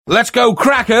Let's go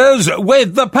crackers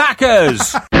with the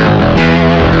Packers!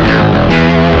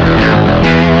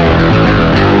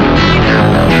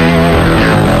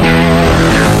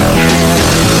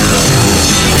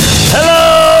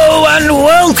 Hello and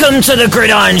welcome to the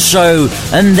Gridiron Show.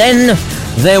 And then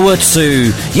there were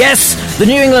two. Yes, the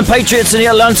New England Patriots and the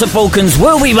Atlanta Falcons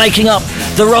will be making up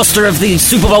the roster of the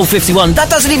Super Bowl 51. That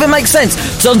doesn't even make sense.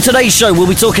 So on today's show, we'll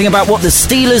be talking about what the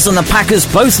Steelers and the Packers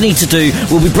both need to do.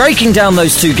 We'll be breaking down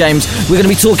those two games. We're going to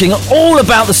be talking all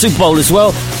about the Super Bowl as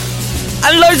well.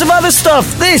 And loads of other stuff.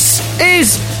 This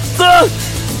is the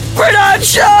Gridiron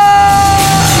Show!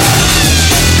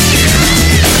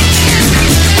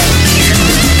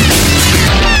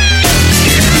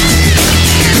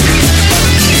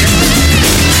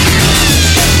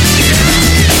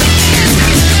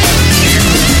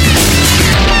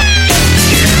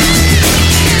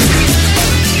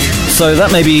 So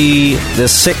that may be the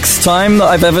sixth time that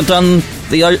I've ever done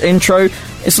the intro.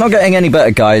 It's not getting any better,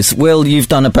 guys. Will, you've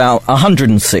done about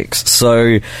 106,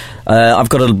 so I've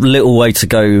got a little way to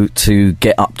go to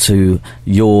get up to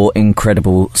your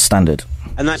incredible standard.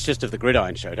 And that's just of the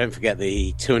Gridiron Show. Don't forget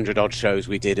the 200-odd shows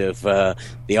we did of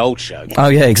the old show. Oh,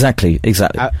 yeah, exactly.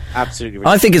 Absolutely ridiculous.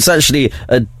 I think it's actually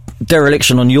a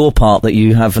dereliction on your part that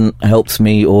you haven't helped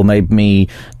me or made me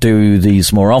do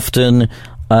these more often.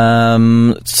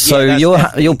 So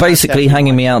yeah, you're basically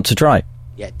hanging me out to dry.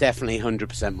 Yeah, definitely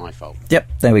 100% my fault. Yep,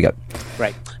 there we go.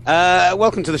 Great.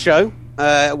 Welcome to the show.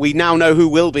 We now know who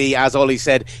will be, as Ollie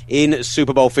said, in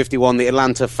Super Bowl 51. The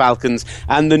Atlanta Falcons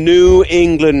and the New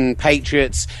England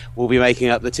Patriots will be making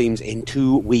up the teams in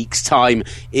 2 weeks' time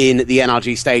in the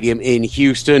NRG Stadium in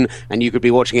Houston. And you could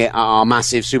be watching it at our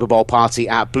massive Super Bowl party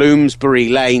at Bloomsbury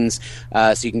Lanes.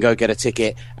 So you can go get a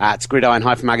ticket at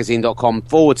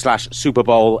gridiron-magazine.com/Super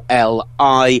Bowl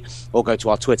LI, or go to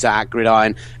our Twitter at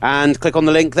Gridiron and click on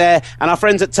the link there. And our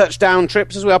friends at Touchdown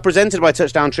Trips, as we are presented by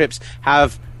Touchdown Trips,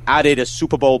 have added a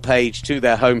Super Bowl page to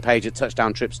their homepage at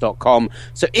touchdowntrips.com.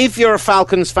 So if you're a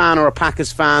Falcons fan or a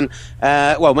Packers fan,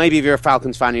 well, maybe if you're a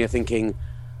Falcons fan and you're thinking,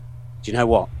 do you know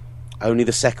what? Only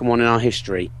the second one in our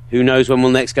history. Who knows when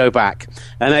we'll next go back?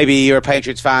 And maybe you're a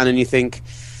Patriots fan and you think,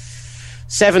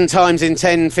 7 times in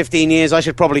 10, 15 years, I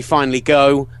should probably finally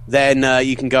go. Then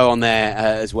you can go on there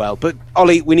as well. But,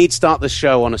 Ollie, we need to start the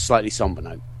show on a slightly somber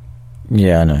note.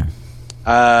 Yeah, I know.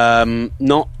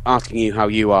 Not asking you how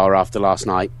you are after last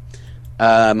night.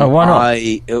 Why not?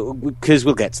 Because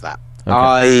we'll get to that. Okay.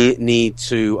 I need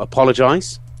to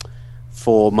apologise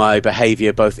for my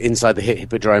behaviour both inside the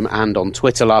Hippodrome and on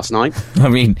Twitter last night. I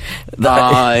mean,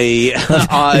 you're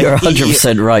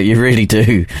 100% right, you really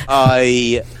do.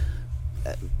 I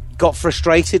got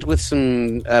frustrated with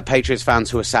some Patriots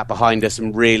fans who were sat behind us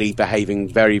and really behaving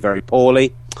very, very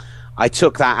poorly. I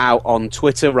took that out on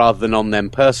Twitter rather than on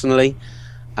them personally.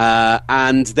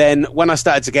 And then when I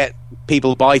started to get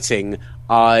people biting,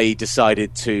 I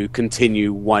decided to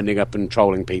continue winding up and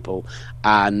trolling people.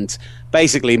 And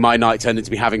basically my night turned into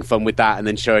me having fun with that and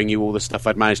then showing you all the stuff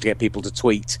I'd managed to get people to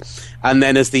tweet. And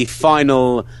then as the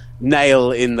final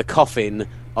nail in the coffin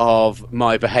of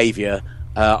my behaviour,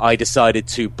 I decided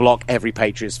to block every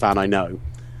Patriots fan I know.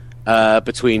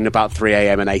 Between about 3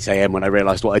 a.m. and 8 a.m. when I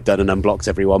realised what I'd done and unblocked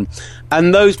everyone.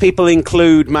 And those people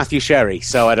include Matthew Sherry.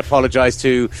 So I'd apologise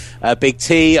to Big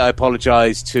T, I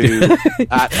apologise to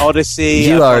at Odyssey.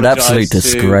 You are an absolute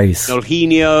disgrace.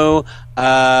 Nolhino,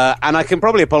 and I can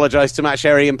probably apologise to Matt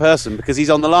Sherry in person because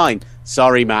he's on the line.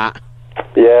 Sorry, Matt.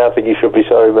 Yeah, I think you should be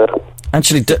sorry, Matt.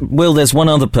 Actually, Will, there's one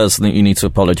other person that you need to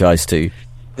apologise to.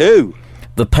 Who?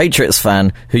 The Patriots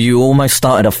fan who you almost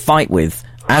started a fight with.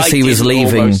 As he was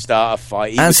leaving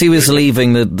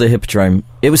the Hippodrome.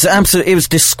 It was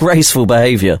disgraceful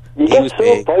behaviour. You get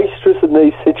so boisterous in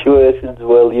these situations,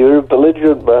 Will. You're a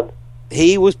belligerent man.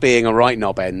 He was being a right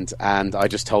knobend, and I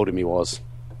just told him he was.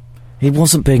 He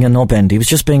wasn't being a knobend, he was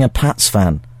just being a Pats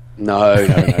fan. No.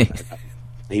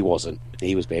 He wasn't.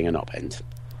 He was being a knobend.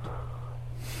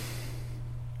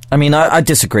 I mean, I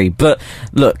disagree, but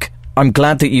look, I'm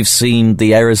glad that you've seen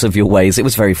the errors of your ways. It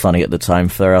was very funny at the time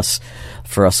for us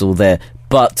all there.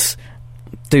 But,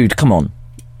 dude, come on.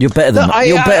 You're better than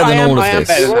all of this.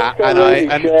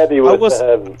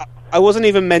 I wasn't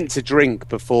even meant to drink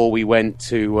before we went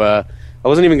to... I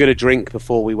wasn't even going to drink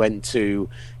before we went to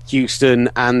Houston,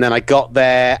 and then I got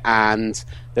there, and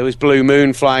there was Blue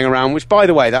Moon flying around, which, by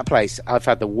the way, that place, I've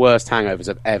had the worst hangovers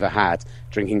I've ever had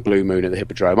drinking Blue Moon at the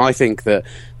Hippodrome. I think that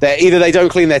either they don't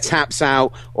clean their taps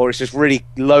out, or it's just really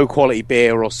low-quality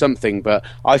beer or something, but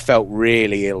I felt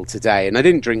really ill today, and I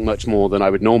didn't drink much more than I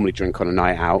would normally drink on a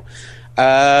night out.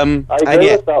 I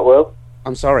agree with that, Will.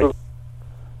 I'm sorry.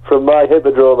 from my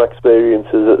Hippodrome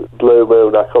experiences at Blue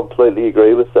Moon, I completely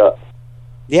agree with that.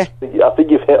 Yeah. I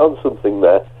think you've hit on something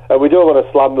there. And we don't want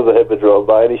to slander the Hippodrome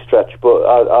by any stretch, but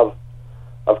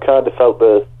I've kind of felt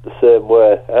the same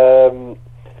way.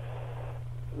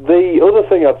 The other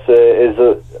thing I'd say is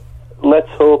that let's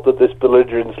hope that this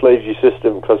belligerence leaves your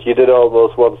system, because you did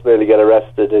almost once nearly get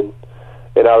arrested in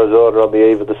Arizona on the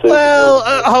eve of the Super Bowl.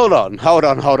 Well, hold on. And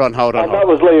that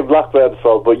was Liam Blackburn's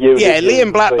fault, but you... Yeah,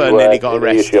 Liam Blackburn nearly got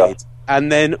arrested.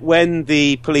 And then when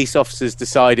the police officers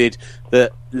decided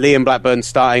that Liam Blackburn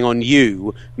starting on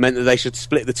you meant that they should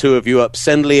split the two of you up,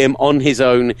 send Liam on his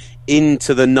own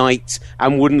into the night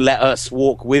and wouldn't let us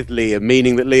walk with Liam,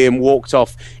 meaning that Liam walked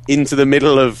off into the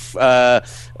middle of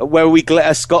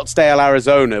Scottsdale,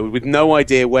 Arizona, with no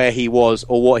idea where he was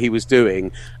or what he was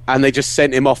doing, and they just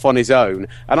sent him off on his own.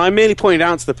 And I merely pointed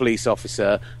out to the police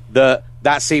officer that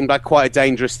seemed like quite a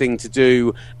dangerous thing to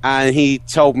do, and he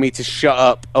told me to shut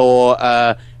up, or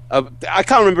I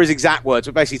can't remember his exact words,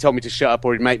 but basically told me to shut up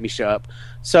or he'd make me shut up.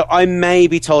 So I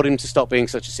maybe told him to stop being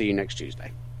such a see you next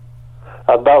Tuesday.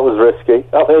 And that was risky.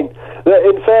 I think,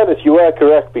 in fairness, you were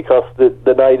correct, because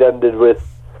the night ended with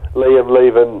Liam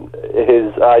leaving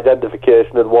his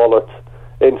identification and wallet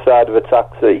inside of a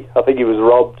taxi. I think he was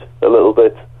robbed a little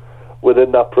bit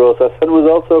within that process, and was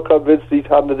also convinced he'd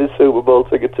handed his Super Bowl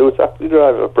ticket to a taxi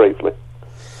driver briefly.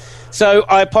 So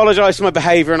I apologise for my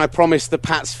behaviour, and I promise the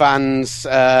Pats fans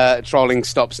trolling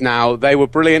stops now. They were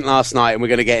brilliant last night, and we're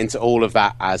going to get into all of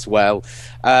that as well.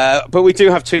 But we do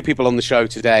have two people on the show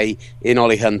today, in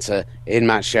Ollie Hunter, in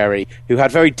Matt Sherry, who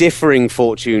had very differing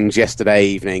fortunes yesterday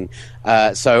evening.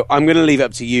 So I'm going to leave it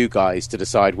up to you guys to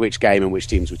decide which game and which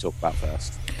teams we talk about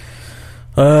first.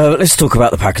 Let's talk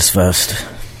about the Packers first.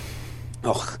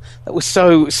 Oh, that was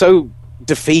so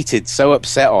defeated, so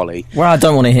upset, Ollie. Well, I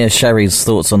don't want to hear Sherry's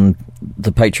thoughts on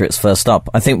the Patriots first up.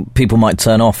 I think people might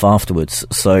turn off afterwards,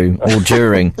 or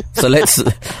during. So let's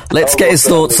get his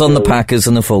thoughts on the Packers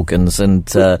and the Falcons.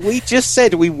 And we just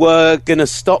said we were going to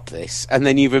stop this, and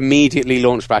then you've immediately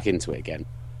launched back into it again.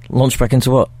 Launched back into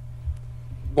what?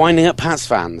 Winding up Pats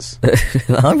fans.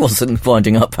 I wasn't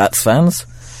winding up Pats fans.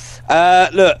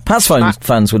 Look, Pats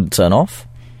fans wouldn't turn off.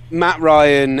 Matt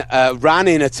Ryan ran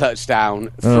in a touchdown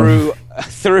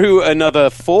through another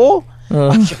 4.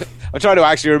 I'm trying to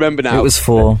actually remember now. It was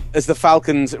 4. As the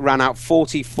Falcons ran out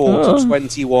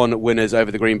 44-21 winners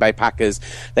over the Green Bay Packers.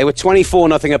 They were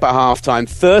 24-0 up at halftime,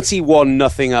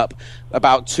 31-0 up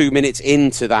about 2 minutes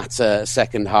into that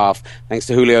second half, thanks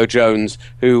to Julio Jones,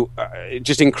 who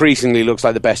just increasingly looks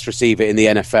like the best receiver in the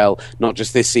NFL, not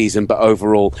just this season, but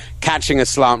overall, catching a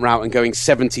slant route and going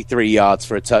 73 yards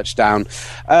for a touchdown.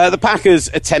 The Packers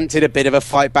attempted a bit of a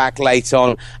fight back late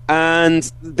on,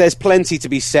 and there's plenty to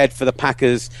be said for the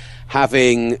Packers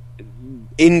having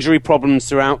injury problems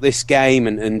throughout this game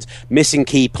and missing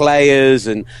key players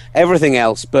and everything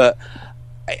else, but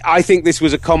I think this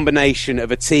was a combination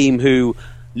of a team who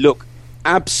look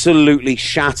absolutely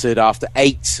shattered after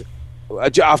an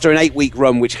 8-week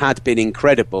run, which had been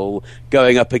incredible,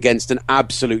 going up against an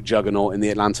absolute juggernaut in the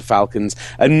Atlanta Falcons,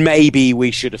 and maybe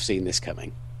we should have seen this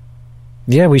coming.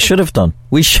 Yeah, we should have done.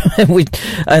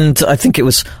 And I think it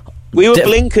was... We were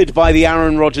blinkered by the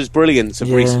Aaron Rodgers brilliance of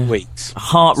recent weeks.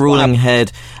 Heart-ruling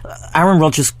head. Aaron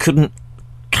Rodgers couldn't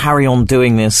carry on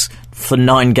doing this for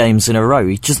 9 games in a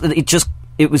row.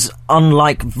 It was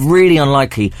really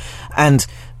unlikely. And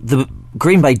the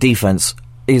Green Bay defense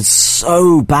is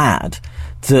so bad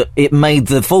that it made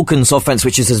the Falcons offense,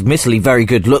 which is admittedly very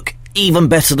good, look even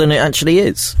better than it actually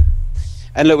is.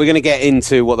 And look, we're going to get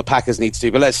into what the Packers need to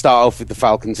do, but let's start off with the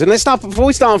Falcons. And before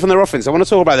we start off on their offense, I want to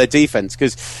talk about their defense,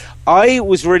 because I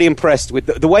was really impressed with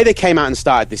the way they came out and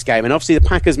started this game. And obviously the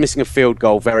Packers missing a field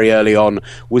goal very early on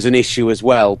was an issue as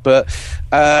well. But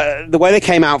the way they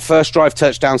came out, first drive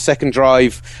touchdown, second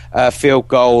drive field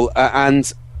goal,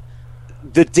 and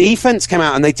the defense came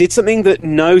out and they did something that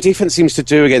no defense seems to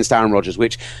do against Aaron Rodgers,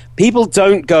 which people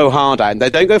don't go hard at, and they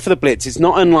don't go for the blitz. It's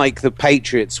not unlike the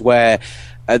Patriots, where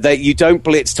you don't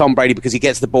blitz Tom Brady because he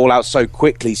gets the ball out so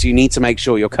quickly, so you need to make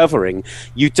sure you're covering.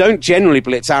 You don't generally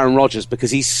blitz Aaron Rodgers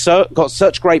because he's got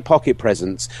such great pocket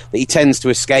presence that he tends to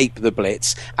escape the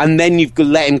blitz, and then you've got to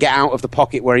let him get out of the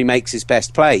pocket where he makes his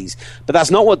best plays. But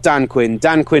that's not what Dan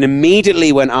Quinn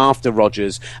immediately went after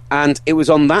Rodgers, and it was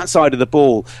on that side of the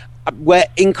ball where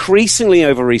increasingly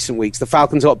over recent weeks the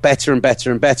Falcons got better and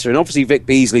better and better, and obviously Vic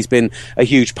Beasley's been a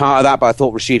huge part of that, but I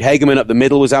thought Rashid Hageman up the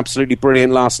middle was absolutely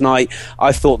brilliant last night.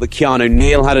 I thought that Keanu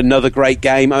Neal had another great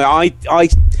game. I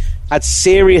had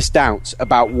serious doubts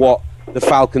about what the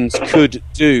Falcons could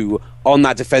do on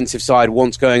that defensive side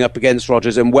once going up against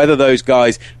Rodgers, and whether those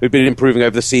guys who'd been improving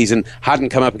over the season hadn't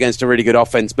come up against a really good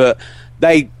offense. But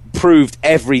they proved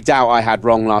every doubt I had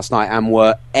wrong last night and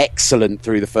were excellent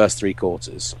through the first three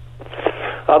quarters.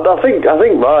 I think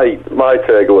my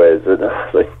takeaway is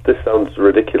that this sounds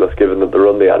ridiculous given that the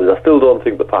run they had. I still don't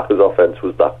think the Packers' offense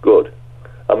was that good.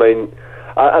 I mean,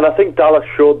 and I think Dallas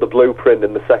showed the blueprint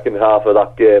in the second half of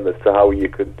that game as to how he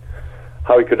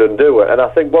could undo it. And I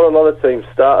think what a lot of teams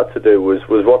started to do was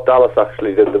what Dallas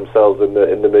actually did themselves in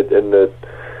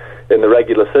the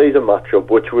regular season matchup,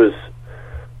 which was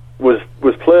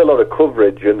play a lot of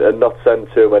coverage and not send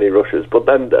too many rushes. But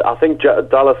then I think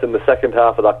Dallas in the second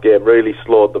half of that game really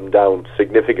slowed them down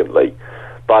significantly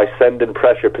by sending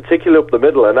pressure, particularly up the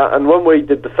middle. And when we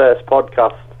did the first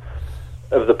podcast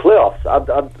of the playoffs,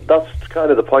 that's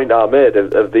kind of the point I made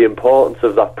of the importance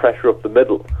of that pressure up the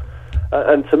middle.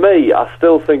 And to me, I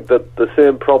still think that the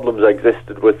same problems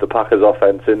existed with the Packers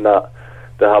offense in that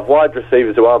they have wide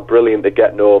receivers who aren't brilliant at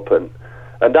getting open.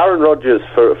 And Aaron Rodgers,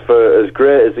 for as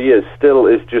great as he is, still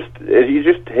is just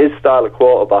his style of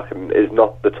quarterbacking is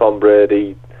not the Tom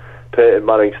Brady, Peyton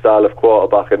Manning style of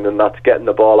quarterbacking, and that's getting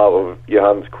the ball out of your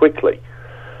hands quickly.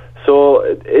 So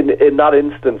in that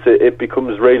instance, it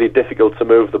becomes really difficult to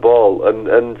move the ball.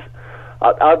 And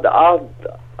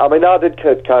I mean, I did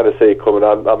kind of see it coming.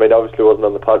 I mean, obviously wasn't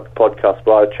on the podcast,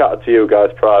 but I chatted to you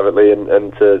guys privately and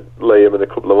to Liam and a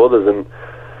couple of others, and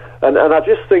I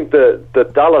just think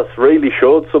that Dallas really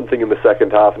showed something in the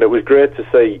second half, and it was great to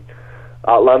see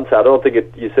Atlanta. I don't think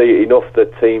you see enough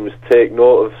that teams take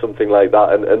note of something like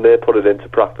that, and they put it into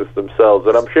practice themselves.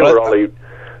 And I'm sure, Ollie,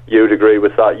 you'd agree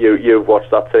with that. You've watched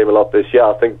that team a lot this year.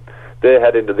 I think they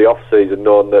head into the off-season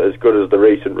knowing that as good as the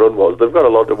recent run was, they've got a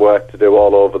lot of work to do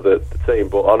all over the team,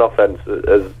 but on offense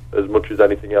as much as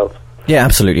anything else. Yeah,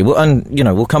 absolutely. Well, and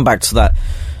we'll come back to that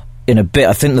in a bit.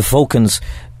 I think the Falcons,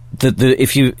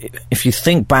 if you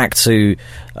think back to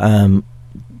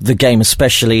the game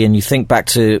especially, and you think back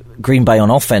to Green Bay on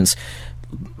offense,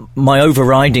 my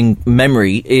overriding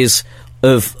memory is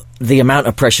of the amount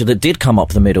of pressure that did come up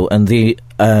the middle, and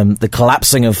the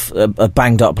collapsing of a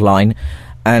banged up line,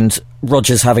 and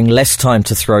Rodgers having less time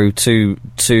to throw to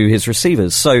his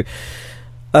receivers. So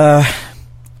on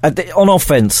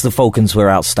offense, the Falcons were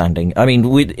outstanding. I mean,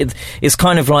 it's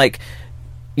kind of like,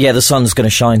 yeah, the sun's going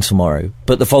to shine tomorrow,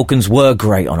 but the Falcons were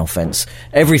great on offense.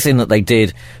 Everything that they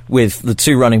did with the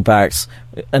two running backs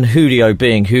and Julio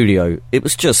being Julio, it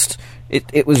was just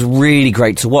it was really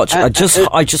great to watch. I just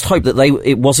hope that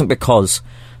it wasn't because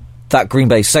that Green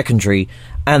Bay secondary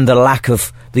and the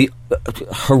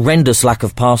horrendous lack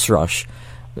of pass rush.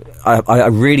 I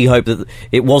really hope that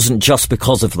it wasn't just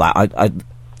because of that.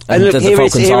 And look, here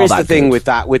is the thing with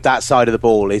that side of the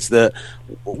ball is that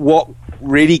what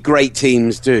really great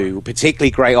teams do, particularly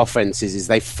great offenses, is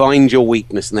they find your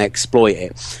weakness and they exploit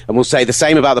it. And we'll say the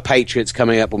same about the Patriots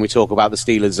coming up when we talk about the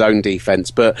Steelers' zone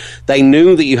defense, but they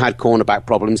knew that you had cornerback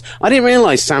problems. I didn't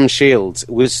realise Sam Shields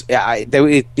was,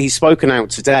 he's spoken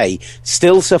out today,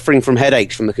 still suffering from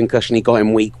headaches from the concussion he got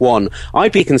in week 1.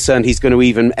 I'd be concerned he's going to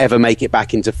even ever make it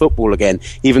back into football again,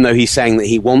 even though he's saying that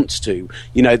he wants to.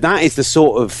 That is the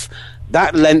sort of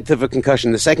that length of a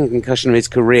concussion, the second concussion of his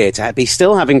career, to be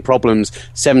still having problems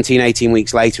 17, 18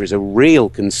 weeks later is a real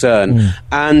concern.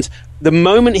 And the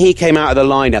moment he came out of the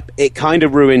lineup, it kind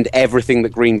of ruined everything that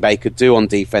Green Bay could do on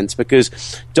defense,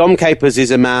 because Dom Capers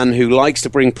is a man who likes to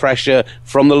bring pressure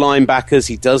from the linebackers.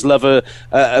 He does love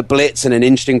a blitz and an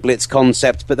interesting blitz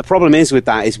concept. But the problem is with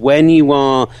that is when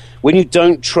you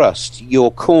don't trust your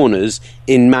corners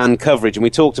in man coverage, and we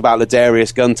talked about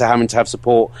Ladarius Gunter having to have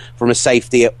support from a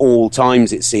safety at all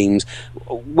times, it seems.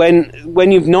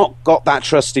 When you've not got that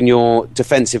trust in your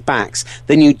defensive backs,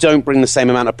 then you don't bring the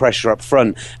same amount of pressure up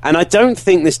front. And I don't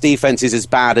think this defense is as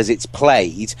bad as it's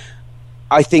played.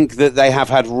 I think that they have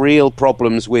had real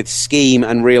problems with scheme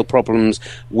and real problems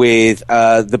with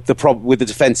the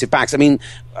defensive backs. I mean,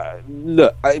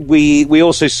 look, we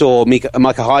also saw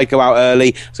Micah Hyde go out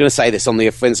early. I was going to say this on the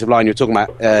offensive line. You were talking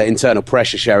about internal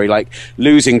pressure, Sherry. Like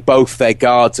losing both their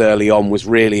guards early on was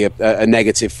really a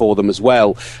negative for them as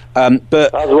well.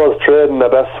 But as was trading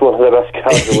one of their best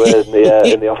guards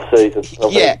away in the off season.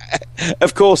 Yeah,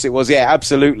 of course it was. Yeah,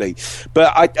 absolutely.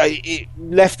 But it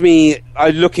left me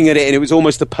looking at it, and it was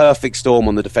almost the perfect storm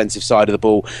on the defensive side of the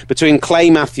ball, between Clay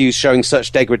Matthews showing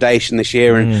such degradation this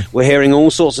year, and we're hearing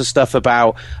all sorts of stuff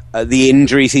about the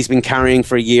injuries he's been carrying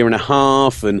for a year and a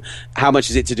half, and how much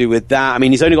is it to do with that? I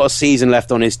mean, he's only got a season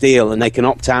left on his deal, and they can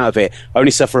opt out of it,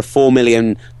 only suffer a $4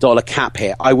 million cap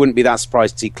hit. I wouldn't be that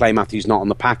surprised to see Clay Matthews not on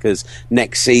the Packers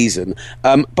next season.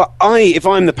 But if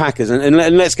I'm the Packers, and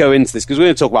let's go into this, because we're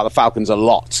going to talk about the Falcons Falcons a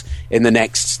lot in the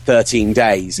next 13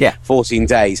 days, 14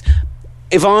 days.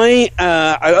 If a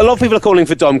lot of people are calling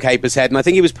for Dom Capers' head, and I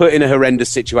think he was put in a horrendous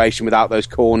situation without those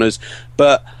corners,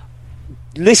 but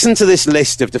listen to this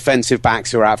list of defensive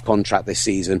backs who are out of contract this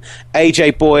season.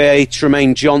 AJ Boye,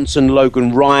 Tremaine Johnson,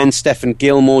 Logan Ryan, Stephen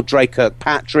Gilmore, Drake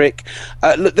Kirkpatrick.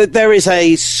 There is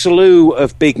a slew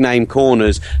of big-name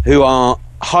corners who are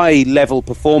high-level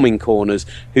performing corners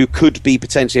who could be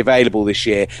potentially available this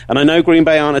year. And I know Green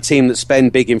Bay aren't a team that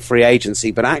spend big in free agency,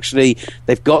 but actually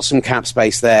they've got some cap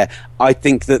space there. I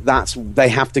think they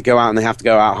have to go out, and they have to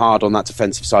go out hard on that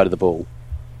defensive side of the ball.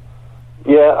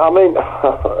 Yeah, I mean,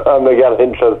 I'm again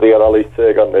interested to get Ollie's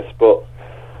take on this, but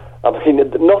I mean,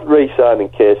 not re-signing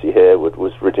Casey Hayward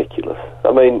was ridiculous.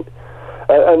 I mean,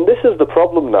 and this is the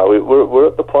problem now. We're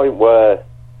at the point where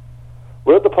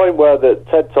that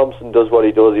Ted Thompson does what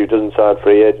he does. He doesn't sign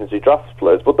free agency drafts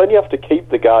players, but then you have to keep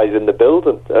the guys in the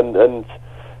building, and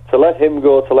to let him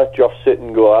go, to let Josh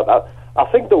Sitton go. I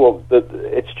think that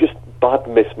it's just bad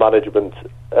mismanagement,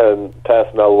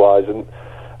 personnel-wise, and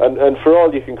for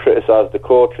all you can criticise the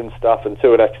coaching staff and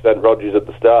to an extent Rodgers at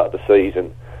the start of the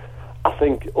season, I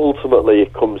think ultimately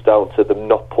it comes down to them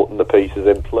not putting the pieces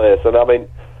in place. And I mean,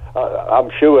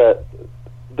 I'm sure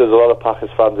there's a lot of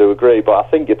Packers fans who agree, but I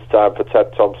think it's time for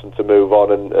Ted Thompson to move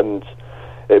on, and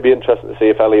it'd be interesting to see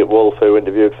if Elliot Wolf, who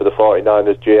interviewed for the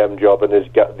 49ers GM job and is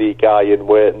the guy in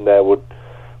waiting there, would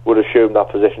assume that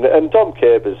position. And Dom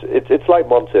Capers, it's like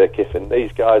Monte Kiffin.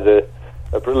 These guys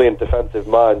are brilliant defensive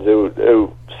minds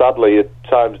who sadly at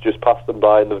times just pass them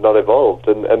by and they've not evolved.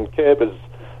 And Capers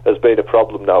has been a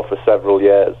problem now for several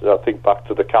years. I think back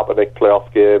to the Kaepernick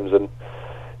playoff games, and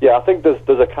yeah, I think there's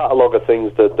a catalogue of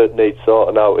things that need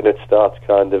sorting out, and it starts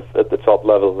kind of at the top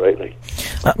level, really.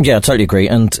 Yeah, I totally agree.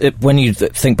 And when you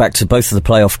think back to both of the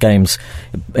playoff games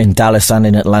in Dallas and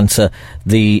in Atlanta,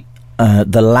 the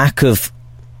lack of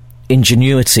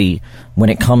ingenuity when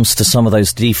it comes to some of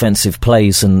those defensive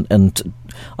plays and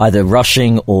either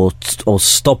rushing or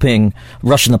stopping,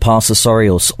 rushing the passer,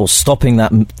 or stopping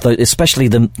that, especially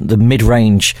the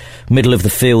mid-range, middle of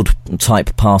the field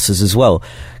type passes as well.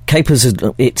 Capers,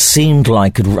 it seemed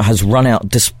like, has run out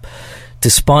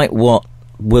despite what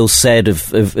Will said of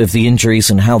the injuries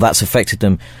and how that's affected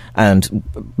them, and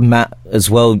Matt as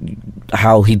well,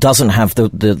 how he doesn't have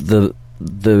the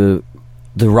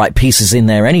right pieces in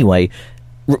there anyway.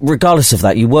 Regardless of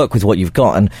that, you work with what you've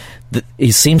got, and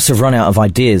he seems to have run out of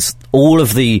ideas. All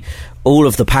of the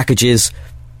packages,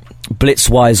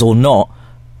 blitz-wise or not,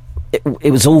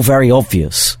 it was all very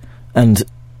obvious, and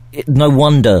no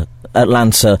wonder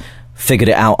Atlanta figured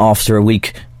it out after a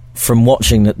week from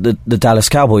watching the Dallas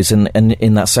Cowboys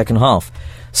in that second half.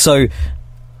 So,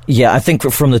 yeah, I think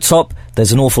from the top,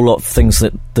 there's an awful lot of things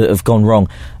that have gone wrong.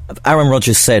 Aaron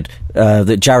Rodgers said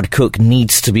that Jared Cook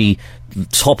needs to be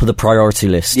top of the priority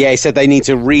list. Yeah, he said they need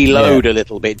to reload a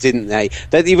little bit, didn't they?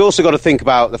 You've also got to think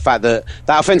about the fact that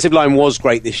offensive line was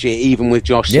great this year, even with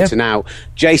Josh Sitton out.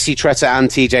 JC Tretter and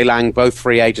TJ Lang, both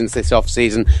free agents this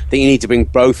offseason. I think you need to bring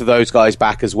both of those guys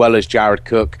back, as well as Jared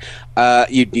Cook.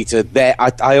 You need to.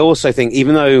 I also think,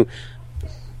 even though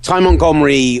Ty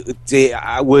Montgomery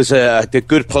was a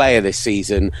good player this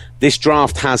season, this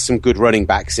draft has some good running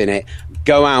backs in it.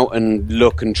 Go out and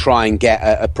look and try and get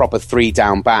a proper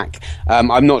 3-down back.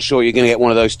 I'm not sure you're going to get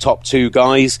one of those top 2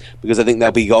 guys, because I think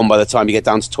they'll be gone by the time you get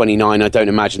down to 29. I don't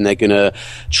imagine they're going to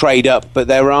trade up, but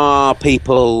there are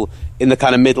people in the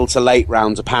kind of middle to late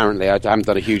rounds, apparently. I haven't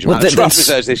done a huge amount of draft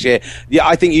research this year. Yeah,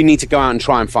 I think you need to go out and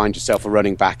try and find yourself a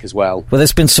running back as well. Well,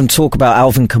 there's been some talk about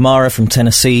Alvin Kamara from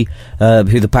Tennessee,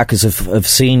 who the Packers have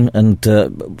seen and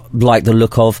like the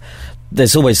look of.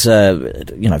 There's always, Leonard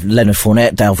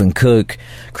Fournette, Dalvin Cook,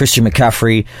 Christian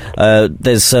McCaffrey.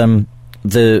 There's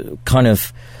the kind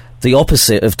of the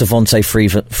opposite of Devontae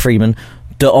Freeman,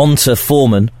 Deonta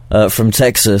Foreman from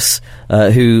Texas,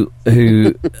 who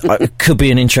could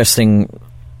be an interesting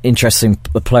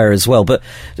player as well. But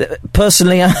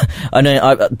personally, I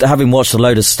know, having watched a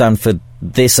load of Stanford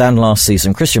this and last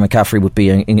season, Christian McCaffrey would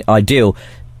be ideal.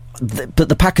 But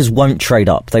the Packers won't trade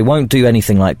up. They won't do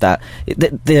anything like that.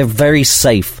 They're very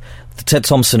safe. Ted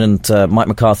Thompson and Mike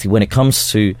McCarthy, when it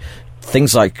comes to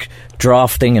things like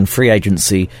drafting and free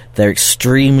agency, they're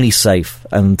extremely safe,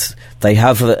 and they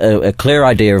have a clear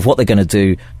idea of what they're going to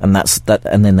do, and that's that.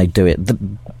 And then they do it.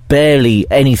 Barely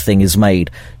anything is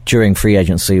made during free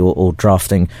agency or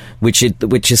drafting, which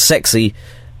is sexy,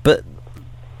 but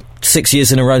 6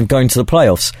 years in a row going to the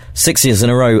playoffs, 6 years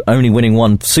in a row only winning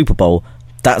one Super Bowl.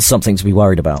 That's something to be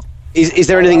worried about. Is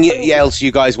there anything else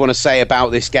you guys want to say about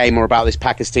this game or about this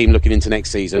Packers team looking into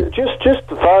next season? Just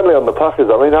finally on the Packers,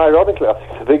 I mean, ironically, I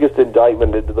think the biggest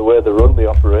indictment into the way they run the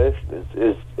operation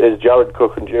is Jared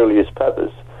Cook and Julius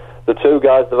Peppers, the two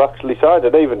guys they've actually signed,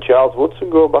 and even Charles Woodson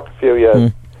going back a few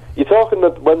years. You're talking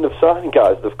that when they've signed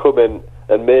guys, they've come in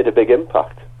and made a big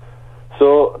impact.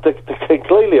 So they can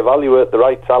clearly evaluate the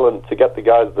right talent to get the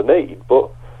guys they need, but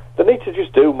they need to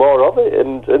just do more of it,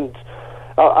 and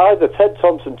either Ted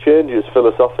Thompson changes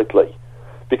philosophically,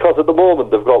 because at the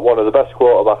moment they've got one of the best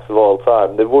quarterbacks of all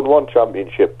time. They've won one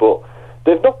championship, but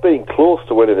they've not been close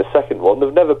to winning a second one.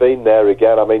 They've never been there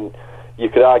again. I mean, you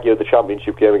could argue the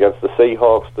championship game against the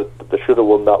Seahawks that they should have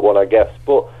won that one, I guess.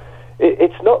 But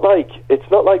it's not like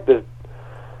they're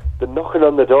knocking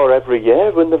on the door every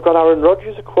year when they've got Aaron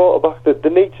Rodgers a quarterback. That they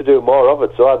need to do more of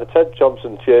it. So either Ted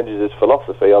Thompson changes his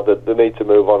philosophy, or they need to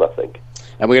move on, I think.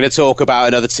 And we're going to talk about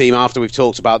another team after we've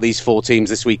talked about these four teams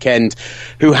this weekend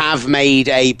who have made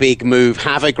a big move,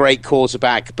 have a great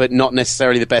quarterback, but not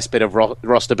necessarily the best bit of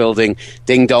roster building.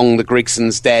 Ding dong, the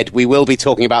Grigson's dead. We will be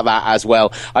talking about that as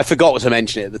well. I forgot to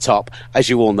mention it at the top. As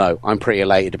you all know, I'm pretty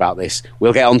elated about this.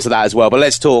 We'll get onto that as well. But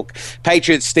let's talk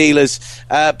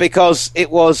Patriots-Steelers because it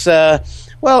was...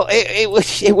 Well,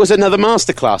 it was another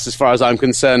masterclass as far as I'm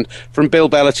concerned from Bill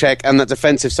Belichick and that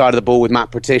defensive side of the ball with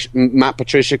Matt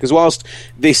Patricia, because whilst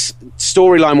this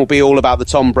storyline will be all about the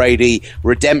Tom Brady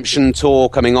redemption tour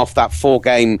coming off that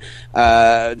 4-game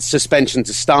suspension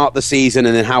to start the season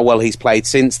and then how well he's played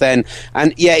since then,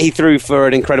 and yeah, he threw for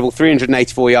an incredible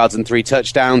 384 yards and 3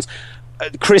 touchdowns.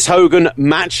 Chris Hogan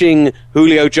matching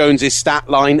Julio Jones' stat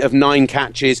line of 9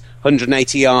 catches,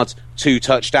 180 yards, 2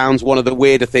 touchdowns. One of the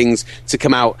weirder things to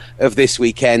come out of this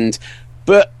weekend.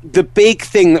 But the big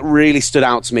thing that really stood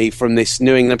out to me from this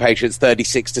New England Patriots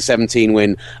 36-17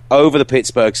 win over the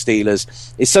Pittsburgh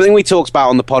Steelers is something we talked about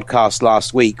on the podcast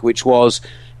last week, which was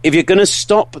if you're going to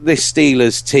stop this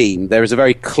Steelers team, there is a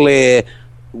very clear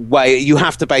way. You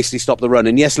have to basically stop the run.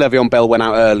 And yes, Le'Veon Bell went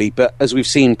out early, but as we've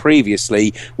seen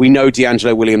previously, we know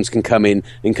D'Angelo Williams can come in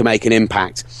and can make an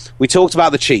impact. We talked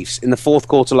about the Chiefs in the fourth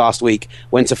quarter last week,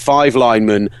 went to 5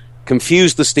 linemen,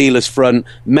 confused the Steelers front,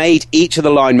 made each of the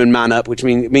linemen man up, which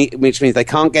means they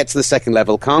can't get to the second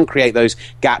level, can't create those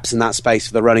gaps in that space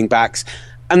for the running backs.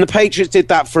 And the Patriots did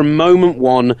that from moment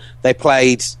one. They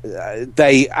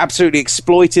absolutely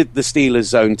exploited the Steelers'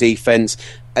 zone defense.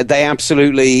 They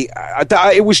absolutely...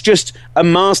 it was just a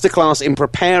masterclass in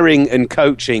preparing and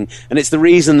coaching. And it's the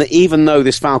reason that even though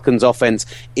this Falcons offense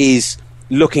is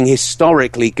looking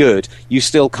historically good, you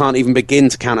still can't even begin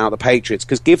to count out the Patriots,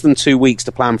 because give them 2 weeks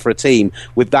to plan for a team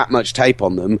with that much tape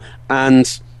on them,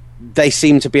 and they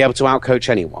seem to be able to outcoach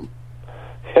anyone.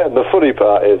 Yeah, and the funny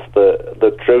part is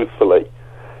that truthfully,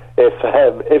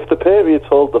 if the Patriots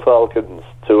hold the Falcons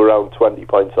to around 20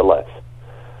 points or less,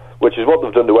 which is what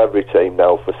they've done to every team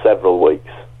now for several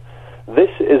weeks, this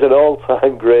is an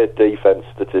all-time great defence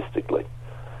statistically.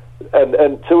 And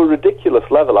to a ridiculous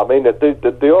level. I mean,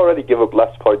 they already give up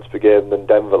less points per game than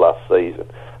Denver last season.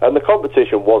 And the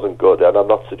competition wasn't good, and I'm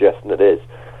not suggesting it is.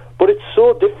 But it's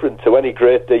so different to any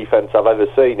great defence I've ever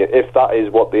seen, if that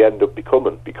is what they end up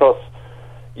becoming. Because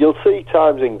you'll see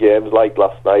times in games like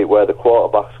last night where the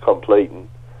quarterback's completing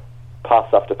pass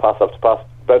after pass after pass.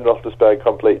 Ben Roethlisberger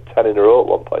completed 10 in a row at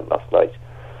one point last night.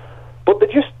 But they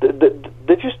just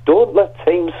don't let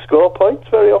teams score points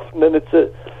very often, and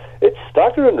it's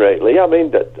staggering, really. I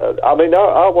mean,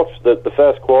 I watched the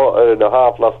first quarter and a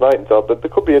half last night and thought that they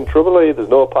could be in trouble here. There's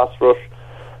no pass rush.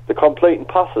 They're completing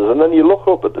passes, and then you look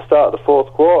up at the start of the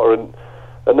fourth quarter, and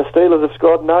the Steelers have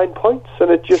scored 9 points,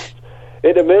 and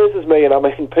it amazes me. And I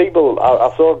mean, people.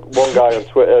 I saw one guy on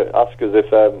Twitter ask us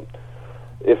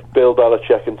if Bill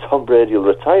Belichick and Tom Brady will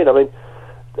retire. I mean,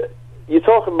 you're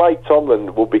talking Mike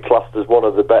Tomlin would be classed as one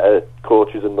of the better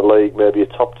coaches in the league, maybe a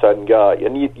top 10 guy,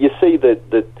 and you see the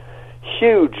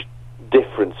huge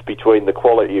difference between the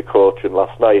quality of coaching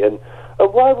last night and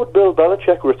why would Bill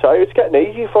Belichick retire? It's getting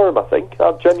easy for him, I think.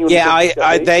 I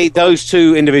genuinely those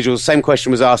two individuals, same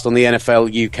question was asked on the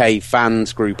NFL UK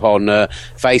fans group on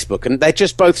Facebook, and they're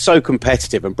just both so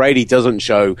competitive, and Brady doesn't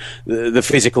show the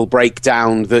physical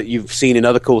breakdown that you've seen in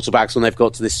other quarterbacks when they've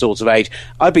got to this sort of age.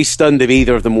 I'd be stunned if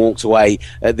either of them walked away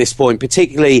at this point,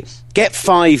 particularly get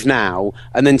 5 now,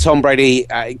 and then Tom Brady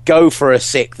go for a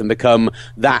 6th and become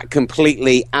that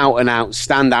completely out-and-out,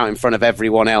 stand out in front of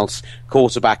everyone else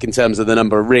quarterback in terms of the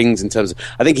number of rings, in terms of,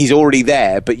 I think he's already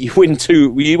there, but you win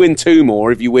 2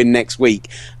 more if you win next week,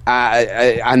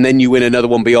 and then you win another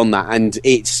one beyond that, and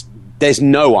there's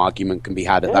no argument can be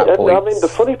had at that point. I mean, the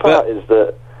funny part is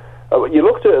that you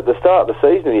looked at the start of the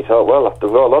season and you thought, well, they've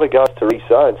got a lot of guys to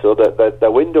re-sign, so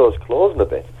their window's closing a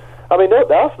bit. I mean,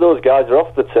 half those guys are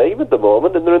off the team at the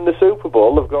moment, and they're in the Super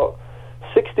Bowl. They've got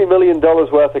 $60 million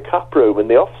worth of cap room in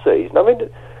the off-season. I mean,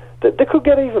 they could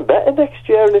get even better next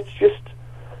year, and it's just...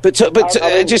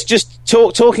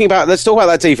 Talking about, let's talk about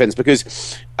that defense,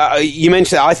 because you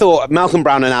mentioned that. I thought Malcolm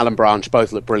Brown and Alan Branch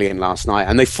both looked brilliant last night,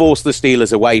 and they forced the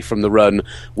Steelers away from the run,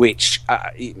 which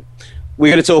we're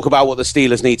going to talk about what the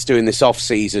Steelers need to do in this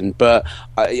off-season, but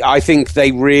I think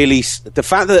they really... The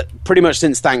fact that pretty much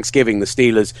since Thanksgiving, the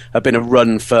Steelers have been a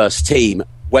run-first team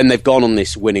when they've gone on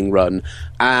this winning run,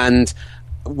 and...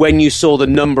 when you saw the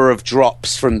number of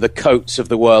drops from the Coates of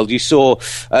the world, you saw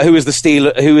who was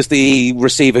the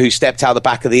receiver who stepped out the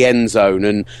back of the end zone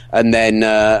and then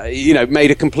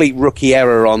made a complete rookie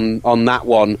error on that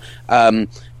one.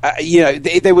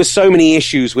 There were so many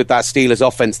issues with that Steelers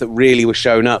offense that really were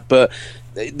shown up, but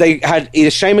they had either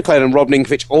Shane McClellan and Rob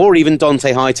Ninkovich or even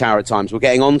Dante Hightower at times were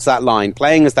getting onto that line,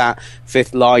 playing as that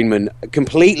fifth lineman,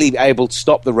 completely able to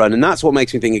stop the run. And that's what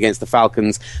makes me think against the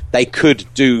Falcons they could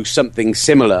do something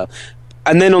similar.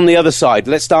 And then on the other side,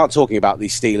 let's start talking about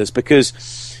these Steelers,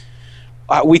 because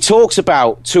we talked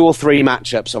about 2 or 3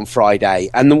 matchups on Friday,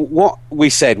 and what we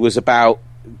said was about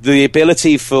the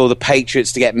ability for the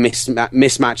Patriots to get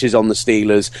mismatches on the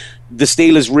Steelers. The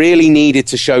Steelers really needed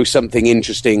to show something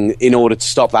interesting in order to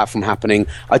stop that from happening.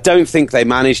 I don't think they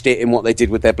managed it in what they did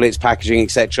with their blitz packaging,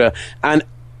 etc. And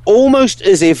almost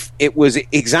as if it was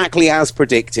exactly as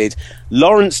predicted,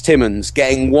 Lawrence Timmons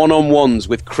getting one-on-ones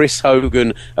with Chris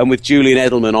Hogan and with Julian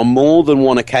Edelman on more than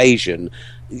one occasion.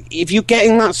 If you're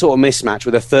getting that sort of mismatch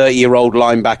with a 30-year-old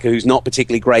linebacker who's not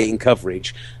particularly great in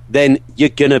coverage, then you're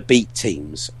going to beat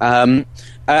teams. And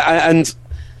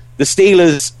the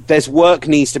Steelers, there's work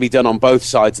needs to be done on both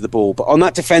sides of the ball. But on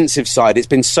that defensive side, it's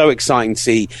been so exciting to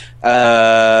see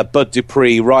Bud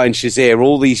Dupree, Ryan Shazier,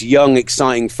 all these young,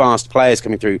 exciting, fast players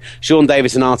coming through. Sean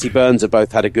Davis and Artie Burns have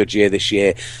both had a good year this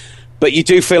year. But you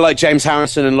do feel like James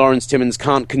Harrison and Lawrence Timmons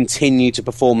can't continue to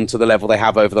perform to the level they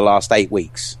have over the last 8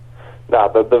 weeks. No,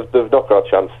 they've not got a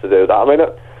chance to do that. I mean,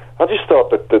 I just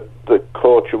thought that the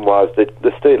coaching-wise,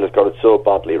 the Steelers got it so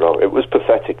badly wrong. It was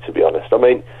pathetic, to be honest. I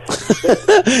mean...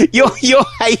 your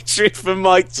hatred for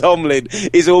Mike Tomlin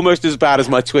is almost as bad as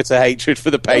my Twitter hatred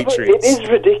for the Patriots. It is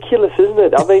ridiculous, isn't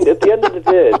it? I mean, at the end of the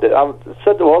day, I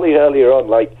said to Ollie earlier on,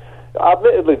 like,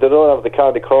 admittedly, they don't have the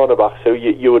kind of cornerbacks who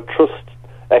you would trust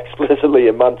explicitly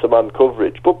in man-to-man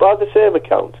coverage, but by the same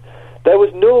account... there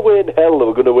was no way in hell they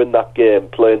were going to win that game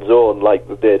playing zone like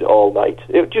they did all night.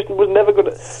 It just was never going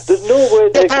to... There's no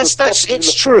way they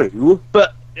It's true,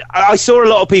 but I saw a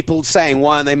lot of people saying,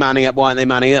 why aren't they manning up, Well,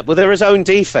 they're his own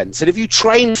defence. And if you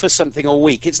train for something all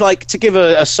week, it's like, to give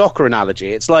a soccer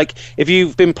analogy, it's like if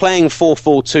you've been playing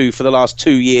 4-4-2 for the last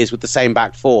 2 years with the same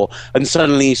back four, and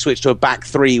suddenly you switch to a back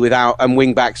three and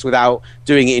wing backs without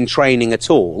doing it in training at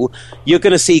all, you're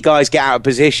going to see guys get out of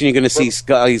position, you're going to see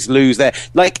guys lose there.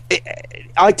 Like,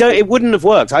 it wouldn't have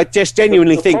worked. I just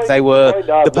genuinely think they were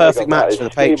the perfect match for the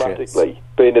Patriots.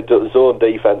 Being a zone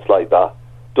defence like that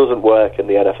doesn't work in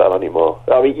the NFL anymore.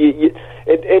 I mean,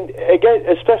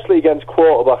 again, especially against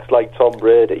quarterbacks like Tom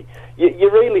Brady,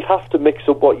 you really have to mix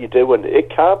up what you're doing. It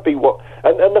can't be what...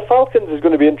 And the Falcons is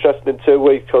going to be interesting in 2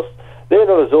 weeks because they're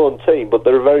not a zone team, but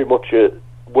they're very much a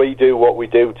we do what we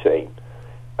do team.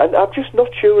 And I'm just not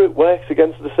sure it works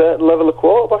against a certain level of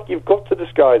quarterback. You've got to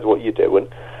disguise what you're doing.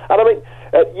 And I mean,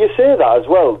 you say that as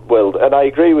well, Will, and I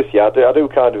agree with you. I do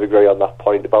kind of agree on that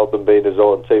point about them being a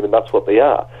zone team, and that's what they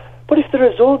are. But if they're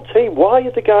a zone team, why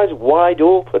are the guys wide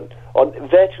open on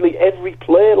virtually every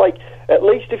play? Like, at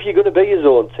least if you're going to be a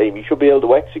zone team, you should be able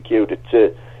to execute it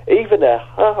to even a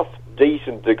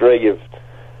half-decent degree of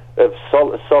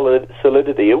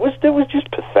solidity. It was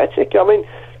just pathetic. I mean,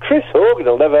 Chris Hogan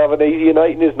will never have an easier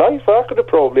night in his life. I could have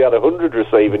probably had 100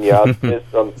 receiving yards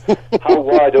based on how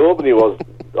wide open he was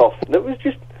often. It was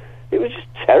just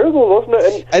terrible, wasn't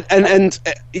it?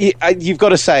 And you've got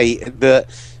to say that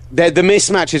the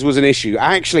mismatches was an issue.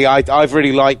 Actually, I've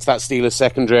really liked that Steelers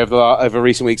secondary over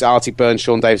recent weeks. Artie Burns,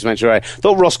 Sean Davis mentioned earlier. I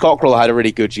thought Ross Cockrell had a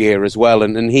really good year as well,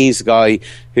 and he's a guy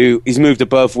who he's moved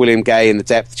above William Gay in the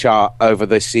depth chart over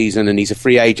this season, and he's a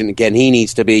free agent again. He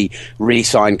needs to be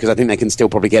re-signed because I think they can still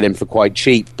probably get him for quite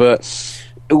cheap. But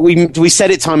we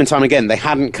said it time and time again, they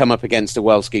hadn't come up against a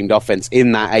well-schemed offense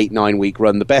in that 8-9 week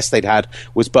run. The best they'd had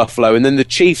was Buffalo, and then the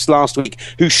Chiefs last week,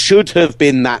 who should have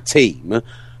been that team,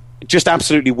 just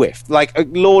absolutely whiffed. Like,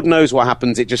 Lord knows what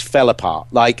happens. It just fell apart.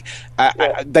 Like,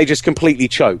 they just completely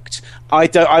choked. I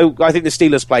think the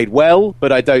Steelers played well,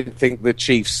 but I don't think the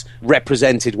Chiefs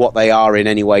represented what they are in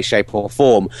any way, shape or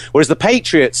form. Whereas the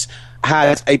Patriots,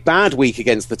 had a bad week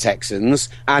against the Texans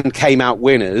and came out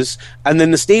winners, and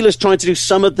then the Steelers tried to do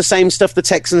some of the same stuff the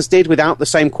Texans did without the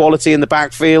same quality in the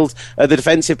backfield, the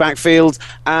defensive backfield,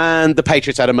 and the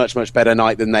Patriots had a much, much better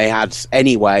night than they had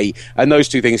anyway, and those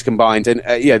two things combined, and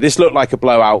this looked like a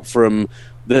blowout from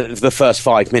the first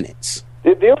 5 minutes.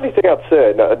 The only thing I'd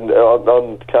say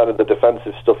on kind of the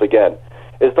defensive stuff again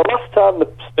is the last time the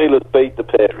Steelers beat the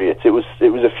Patriots, it was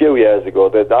a few years ago.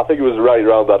 I think it was right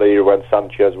around that era when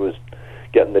Sanchez was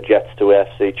getting the Jets to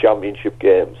AFC Championship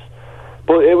games.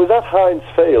 But it was at Heinz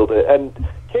Field, and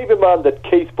keep in mind that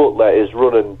Keith Butler is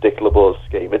running Dick LeBeau's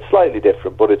scheme. It's slightly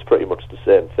different, but it's pretty much the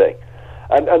same thing.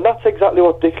 And that's exactly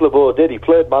what Dick LeBeau did. He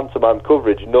played man-to-man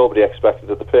coverage, and nobody expected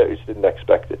it. The Patriots didn't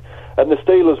expect it. And the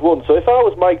Steelers won. So if I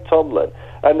was Mike Tomlin,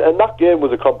 and that game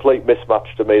was a complete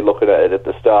mismatch to me looking at it at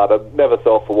the start. I never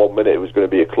thought for 1 minute it was going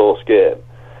to be a close game.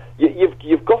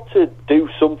 You've got to do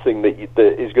something that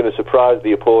is going to surprise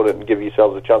the opponent and give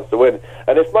yourselves a chance to win.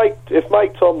 And if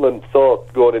Mike Tomlin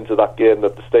thought going into that game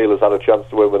that the Steelers had a chance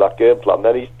to win with that game plan,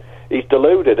 then he's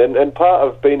deluded. And part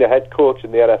of being a head coach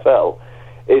in the NFL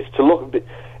is to look.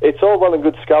 It's all well and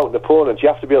good scouting opponents. You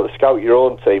have to be able to scout your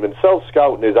own team, and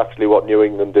self-scouting is actually what New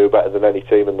England do better than any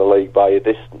team in the league by a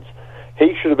distance.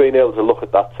 He should have been able to look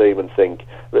at that team and think,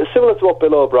 similar to what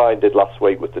Bill O'Brien did last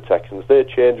week with the Texans. They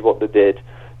changed what they did.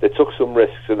 They took some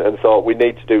risks and thought, we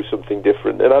need to do something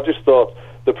different. And I just thought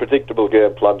the predictable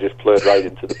game plan just played right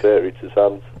into the Patriots'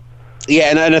 hands. Yeah,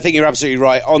 and I think you're absolutely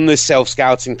right on this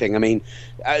self-scouting thing. I mean,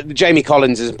 Jamie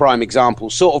Collins is a prime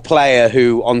example, sort of player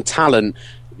who, on talent,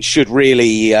 should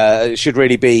really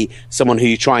be someone who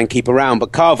you try and keep around.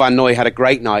 But Kyle Van Noy had a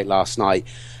great night last night.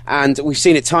 And we've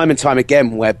seen it time and time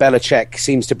again where Belichick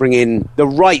seems to bring in the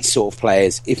right sort of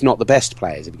players, if not the best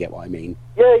players, if you get what I mean.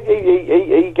 Yeah,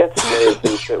 he gets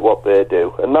players who what they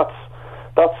do. And that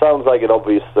sounds like an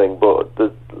obvious thing, but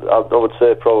I would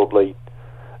say probably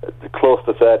close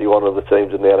to 31 of the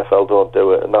teams in the NFL don't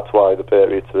do it. And that's why the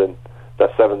Patriots are in their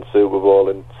 7th Super Bowl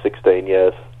in 16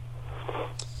 years.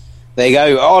 There you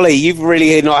go. Ollie, you've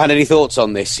really not had any thoughts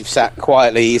on this. You've sat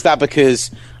quietly. Is that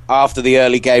because after the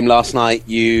early game last night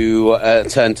you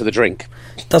turned to the drink?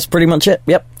 That's pretty much it,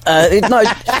 yep.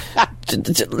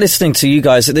 Listening to you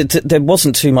guys, there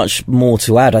wasn't too much more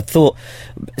to add. I thought,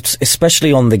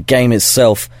 especially on the game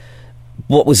itself,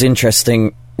 what was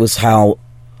interesting was how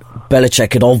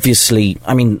Belichick had obviously,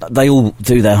 I mean, they all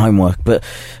do their homework, but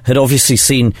had obviously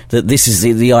seen that this is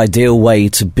the ideal way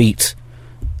to beat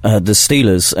the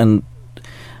Steelers, and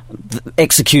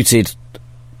executed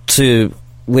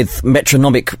with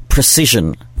metronomic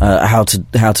precision how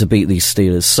to beat these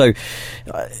Steelers. So,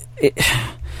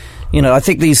 I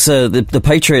think these the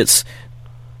Patriots,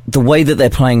 the way that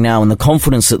they're playing now and the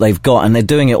confidence that they've got, and they're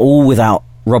doing it all without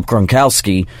Rob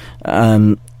Gronkowski,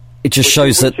 it just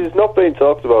shows that... Which is not being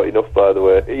talked about enough, by the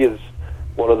way. He is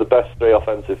one of the best 3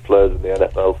 offensive players in the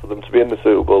NFL. For them to be in the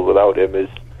Super Bowl without him is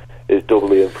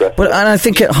doubly impressive. But and I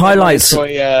think it highlights... Some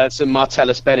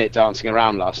Martellus Bennett dancing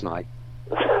around last night.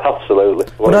 Absolutely.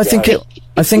 But I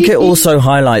think it also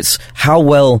highlights how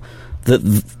well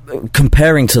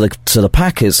comparing to the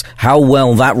Packers, how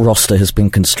well that roster has been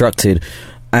constructed,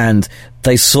 and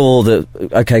they saw that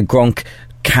Gronk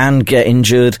can get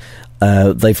injured.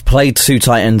 They've played 2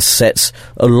 tight end sets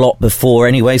a lot before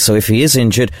anyway, so if he is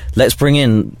injured, let's bring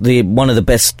in one of the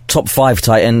best top 5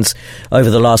 tight ends over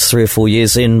the last 3 or 4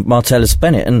 years in Martellus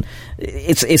Bennett. And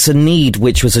it's a need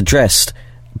which was addressed,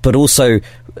 but also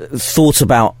thought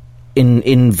about in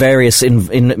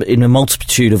a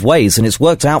multitude of ways, and it's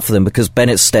worked out for them because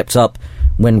Bennett stepped up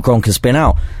when Gronk has been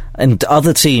out. And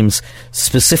other teams,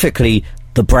 specifically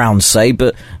the Browns, say,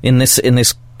 but in this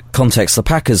context, the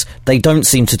Packers, they don't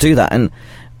seem to do that. And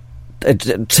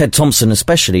Ted Thompson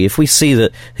especially, if we see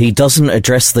that he doesn't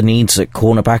address the needs at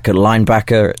cornerback, at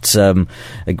linebacker,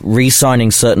 at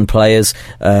re-signing certain players,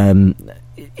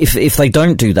 if they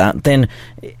don't do that, then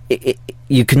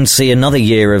you can see another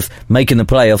year of making the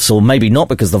playoffs, or maybe not,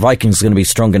 because the Vikings are going to be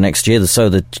stronger next year, so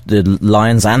the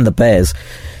Lions and the Bears.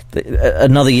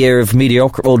 Another year of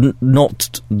mediocre, or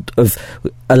not, of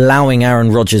allowing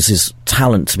Aaron Rodgers'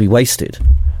 talent to be wasted.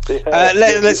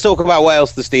 Let's talk about what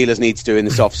else the Steelers need to do in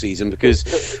this off-season, because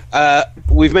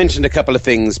we've mentioned a couple of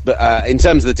things, but in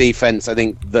terms of the defense, I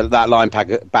think that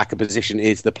linebacker position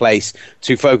is the place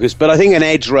to focus. But I think an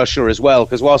edge rusher as well,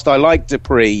 because whilst I like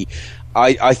Dupree,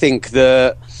 I think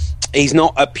that he's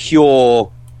not a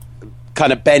pure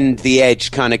kind of bend the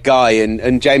edge kind of guy,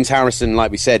 and James Harrison,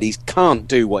 like we said, he can't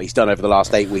do what he's done over the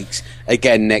last 8 weeks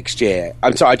again next year.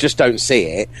 I'm sorry, I just don't see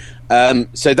it.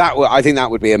 So I think that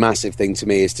would be a massive thing to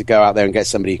me, is to go out there and get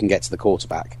somebody who can get to the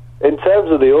quarterback. in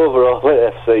terms of the overall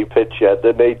AFC picture,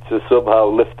 they need to somehow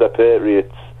lift the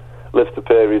Patriots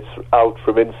out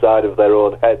from inside of their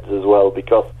own heads as well,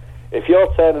 because if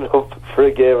you're turning up for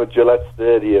a game at Gillette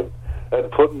Stadium and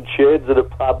putting chains and a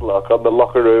padlock on the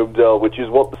locker room door, which is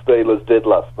what the Steelers did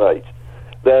last night,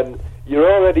 then you're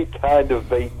already kind of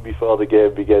beaten before the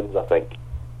game begins, I think.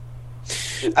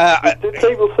 Did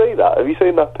people see that? Have you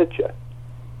seen that picture?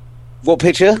 What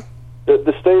picture?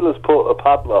 The Steelers put a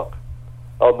padlock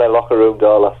on their locker room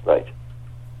door last night,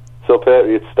 so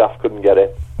Patriots staff couldn't get in.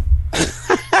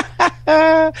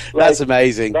 That's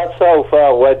amazing. That's how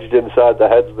far wedged inside their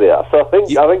heads they are. So I think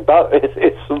that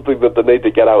is something that they need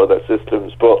to get out of their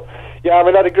systems. But yeah, I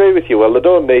mean, I'd agree with you. Well, they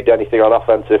don't need anything on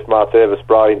offense if Martavis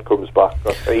Bryant comes back.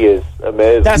 He is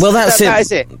amazing. That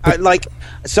is it.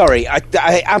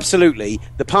 I absolutely.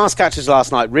 The pass catchers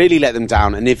last night really let them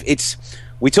down. And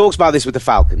we talked about this with the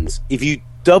Falcons. If you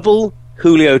double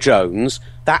Julio Jones,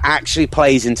 that actually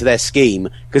plays into their scheme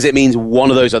because it means one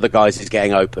of those other guys is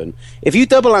getting open. If you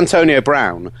double Antonio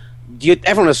Brown,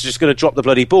 everyone else is just going to drop the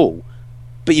bloody ball.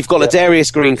 But you've got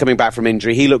Ladarius Green coming back from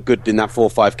injury. He looked good in that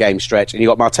 4-5 game stretch. And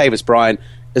you've got Martavis Bryant,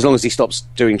 as long as he stops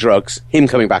doing drugs, him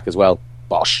coming back as well.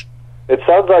 Bosh. It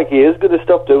sounds like he is going to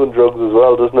stop doing drugs as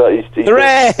well, doesn't it? He's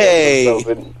Hooray!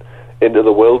 Into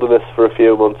the wilderness for a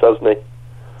few months, hasn't he?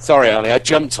 Sorry, Ollie, I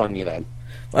jumped on you then.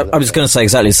 I was going to say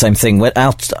exactly the same thing.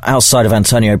 Outside of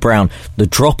Antonio Brown, the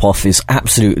drop-off is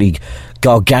absolutely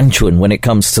gargantuan when it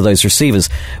comes to those receivers.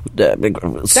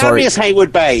 Darius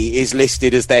Hayward-Bay is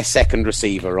listed as their second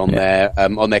receiver on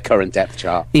their current depth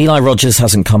chart. Eli Rogers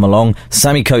hasn't come along.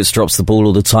 Sammy Coates drops the ball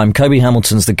all the time. Kobe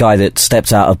Hamilton's the guy that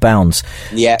stepped out of bounds.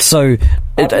 Yeah. So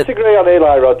I disagree on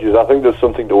Eli Rogers. I think there's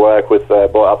something to work with there,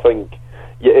 but I think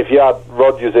if you had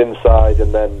Rogers inside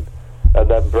and then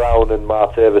Brown and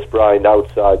Martavis Bryant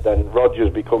outside, then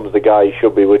Rodgers becomes the guy he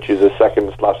should be, which is a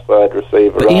second/third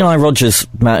receiver. But Eli Rogers,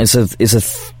 Matt, is a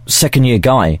second-year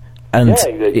guy, and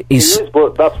he is,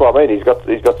 but that's what I mean. He's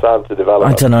got time to develop.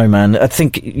 I don't know, man. I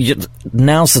think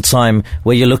now's the time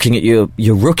where you're looking at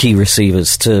your rookie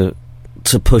receivers to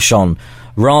push on,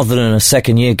 rather than a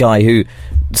second-year guy who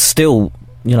still,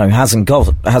 hasn't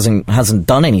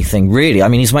done anything really. I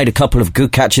mean, he's made a couple of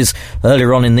good catches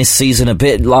earlier on in this season, a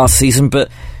bit last season, but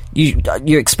you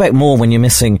expect more when you're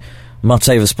missing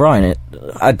Martavis Bryant.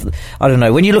 I don't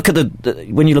know. When you look at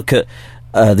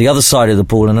the other side of the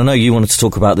ball, and I know you wanted to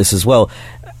talk about this as well,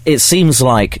 it seems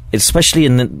like, especially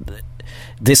in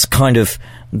this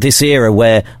era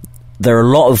where there are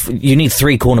a lot of, you need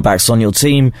 3 cornerbacks on your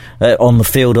team on the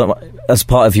field as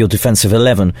part of your defensive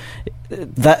 11.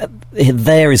 That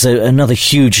there is another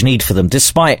huge need for them,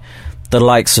 despite the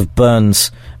likes of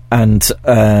Burns and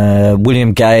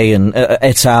William Gay and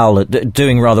et al.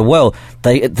 Doing rather well.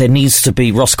 There needs to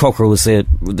be, Ross Cockrell was the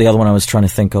other one I was trying to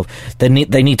think of. They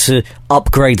need to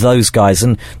upgrade those guys,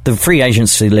 and the free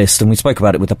agency list, and we spoke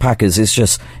about it with the Packers,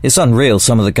 it's unreal,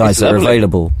 some of the guys that are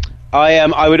available.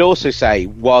 I would also say,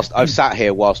 whilst I've sat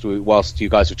here whilst you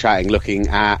guys were chatting, looking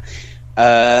at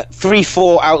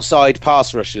 3-4 outside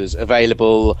pass rushers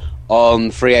available on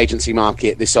free agency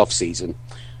market this off-season.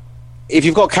 If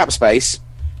you've got cap space,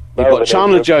 you've got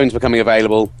Chandler Jones becoming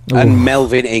available and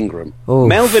Melvin Ingram.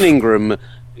 Melvin Ingram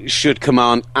should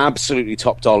command absolutely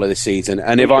top dollar this season,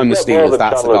 and if I'm the Steelers,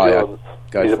 that's the guy I go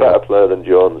for. He's a better player than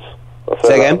Jones.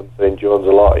 Say again? I haven't seen Jones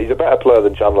a lot. He's a better player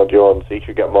than Chandler Jones. He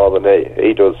should get more than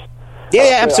he does.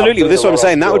 Yeah, absolutely. But this is what I'm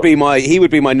saying. He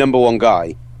would be my number one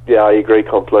guy. Yeah, I agree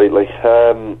completely.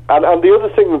 And the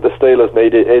other thing that the Steelers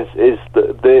need is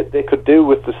that they could do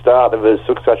with the start of a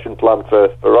succession plan for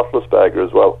Roethlisberger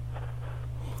as well.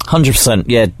 100%,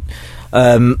 yeah.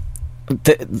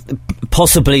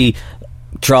 Possibly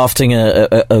drafting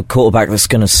a quarterback that's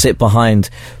going to sit behind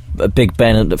Big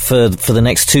Ben for the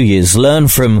next 2 years, learn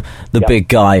from the big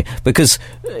guy, because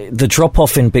the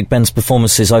drop-off in Big Ben's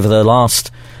performances over the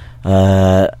last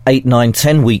 8, 9,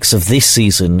 10 weeks of this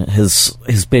season has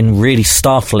been really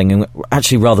startling and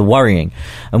actually rather worrying.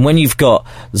 And when you've got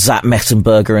Zach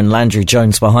Mettenberger and Landry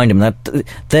Jones behind him,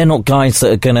 they're not guys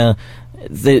that are gonna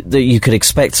that you could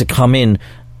expect to come in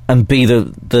and be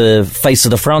the face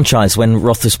of the franchise when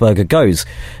Roethlisberger goes.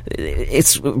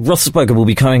 Roethlisberger will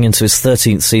be coming into his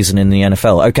 13th season in the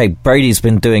NFL. Okay, Brady's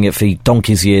been doing it for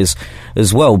donkey's years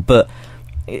as well, but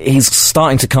he's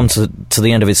starting to come to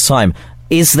the end of his time.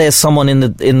 Is there someone in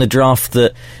the draft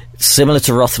that, similar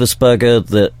to Roethlisberger,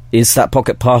 that is that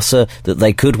pocket passer that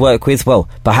they could work with? Well,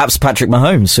 perhaps Patrick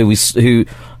Mahomes, who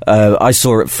I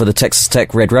saw it for the Texas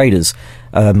Tech Red Raiders,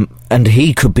 and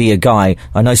he could be a guy.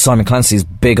 I know Simon Clancy's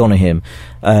big on him.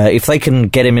 If they can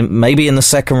get him maybe in the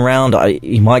second round,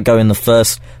 he might go in the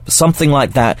first. Something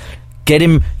like that Get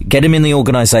him in the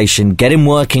organisation. Get him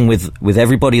working with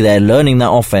everybody there, learning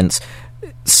that offence.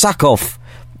 Sack off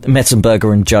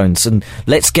Metzenberger and Jones, and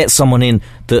let's get someone in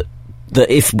that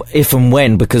if and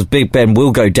when, because Big Ben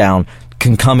will go down,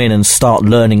 can come in and start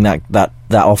learning that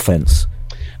offence.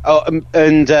 Oh,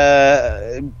 and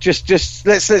just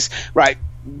let's right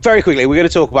very quickly. We're going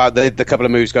to talk about the couple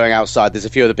of moves going outside. There's a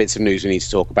few other bits of news we need to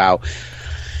talk about.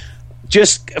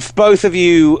 Just both of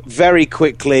you, very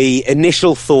quickly,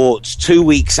 initial thoughts, 2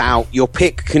 weeks out. Your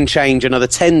pick can change another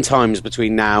 10 times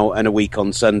between now and a week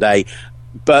on Sunday.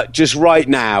 But just right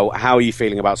now, how are you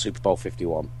feeling about Super Bowl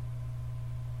 51?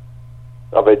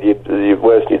 I mean, you've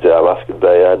wasted your time asking me,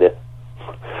 aren't you?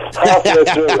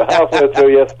 Halfway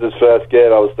through yesterday's first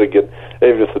game, I was thinking,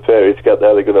 even if the Patriots get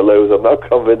there, they're going to lose. I'm not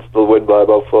convinced they'll win by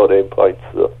about 14 points.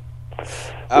 So.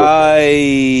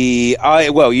 We're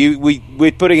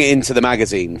putting it into the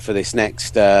magazine for this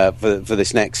next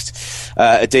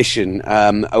edition.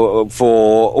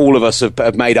 For all of us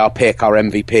have made our pick, our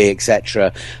MVP,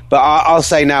 etc. But I'll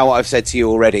say now what I've said to you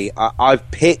already.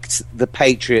 I've picked the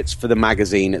Patriots for the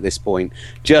magazine at this point,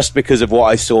 just because of what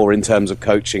I saw in terms of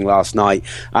coaching last night,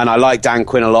 and I like Dan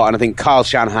Quinn a lot, and I think Kyle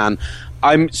Shanahan.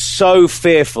 I'm so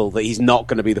fearful that he's not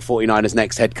going to be the 49ers'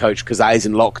 next head coach, because that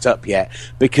isn't locked up yet,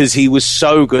 because he was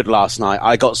so good last night.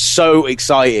 I got so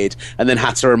excited and then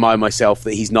had to remind myself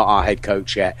that he's not our head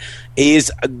coach yet. He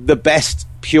is the best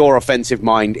pure offensive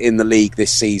mind in the league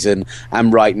this season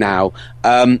and right now.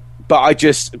 But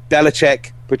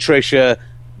Belichick, Patricia,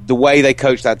 the way they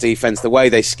coach that defense, the way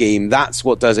they scheme, that's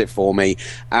what does it for me.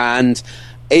 And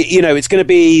it's going to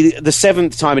be the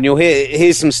 7th time, and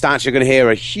here's some stats you're going to hear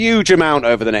a huge amount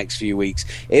over the next few weeks.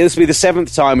 It'll be the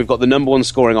 7th time we've got the number one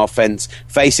scoring offense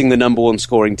facing the number one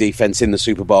scoring defense in the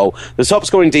Super Bowl. The top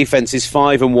scoring defense is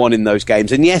 5-1 in those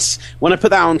games. And yes, when I put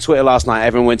that on Twitter last night,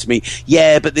 everyone went to me,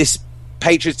 yeah, but this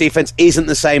Patriots defense isn't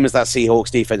the same as that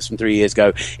Seahawks defense from 3 years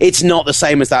ago. It's not the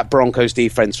same as that Broncos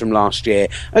defense from last year.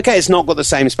 Okay, it's not got the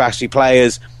same splashy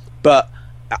players, but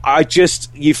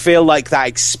you feel like that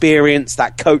experience,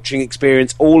 that coaching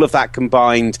experience, all of that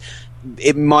combined,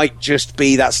 it might just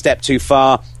be that step too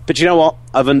far. But you know what?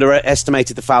 I've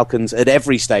underestimated the Falcons at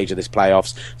every stage of this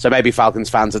playoffs, so maybe Falcons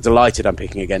fans are delighted I'm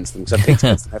picking against them, because I picked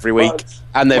against them every week,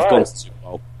 and they've gone to the Super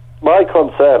Bowl. My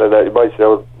concern, and it might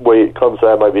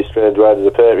concern might be strange right as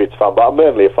a Patriots fan, but I'm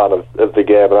mainly a fan of the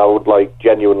game, and I would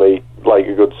genuinely like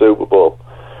a good Super Bowl.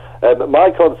 My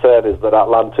concern is that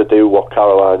Atlanta do what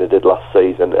Carolina did last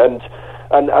season, and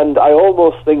I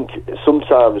almost think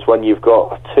sometimes when you've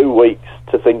got 2 weeks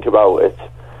to think about it,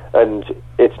 and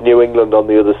it's New England on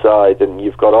the other side, and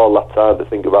you've got all that time to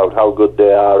think about how good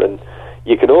they are, and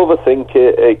you can overthink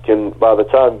it. It can, by the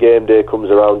time game day comes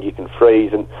around, you can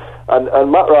freeze, and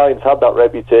Matt Ryan's had that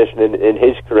reputation in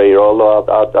his career, although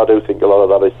I do think a lot of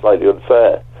that is slightly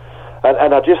unfair,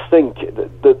 and I just think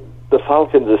that the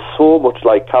Falcons are so much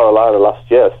like Carolina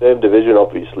last year, same division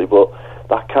obviously, but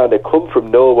that kind of come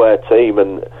from nowhere team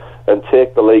and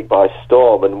take the league by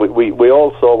storm. And we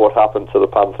all saw what happened to the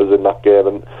Panthers in that game,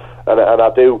 and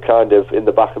I do kind of in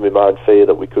the back of my mind fear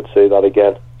that we could see that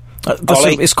again.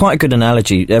 It's quite a good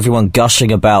analogy. Everyone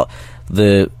gushing about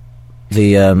the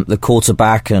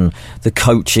quarterback and the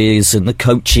coaches and the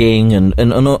coaching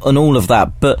and all of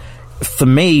that, but for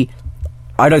me,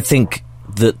 I don't think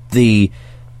that the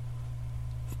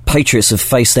Patriots have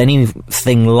faced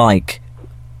anything like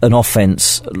an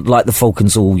offense like the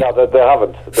Falcons all. No, they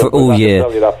haven't all year.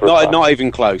 Not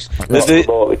even close. Not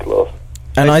remotely close.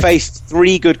 And they faced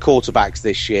 3 good quarterbacks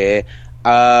this year,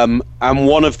 and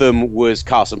one of them was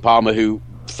Carson Palmer, who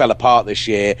fell apart this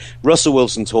year. Russell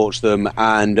Wilson torched them,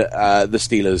 and the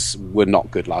Steelers were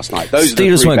not good last night. Those Steelers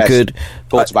are the 3 weren't best good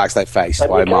quarterbacks they faced.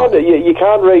 You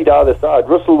can't read either side.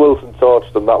 Russell Wilson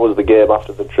torched them. That was the game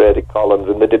after they traded Collins,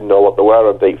 and they didn't know what they were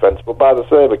on defence. But by the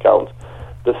same account,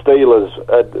 the Steelers,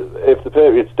 if the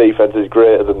Patriots' defence is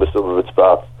greater than the sum of its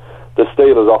parts, the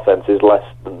Steelers' offence is less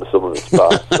than the sum of its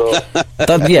parts. So.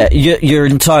 You're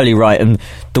entirely right. And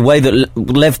the way that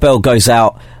Lev Bell goes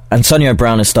out, Antonio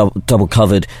Brown is double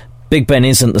covered. Big Ben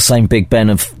isn't the same Big Ben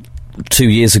of 2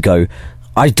 years ago.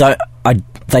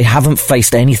 They haven't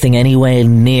faced anything anywhere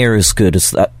near as good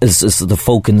as the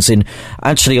Falcons in.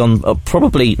 Actually, on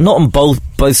probably not on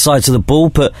both sides of the ball,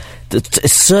 but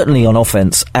certainly on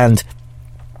offense. And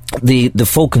the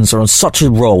Falcons are on such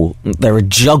a roll. They're a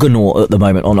juggernaut at the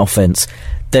moment on offense.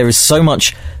 There is so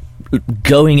much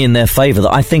going in their favour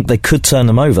that I think they could turn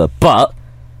them over. But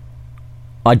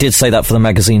I did say that for the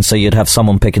magazine, so you'd have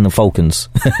someone picking the Falcons.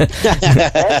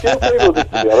 I feel people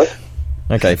did, to be honest.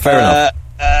 Okay, fair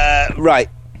enough. Right.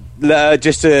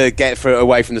 just to get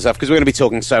away from the stuff, because we're going to be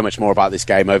talking so much more about this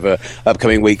game over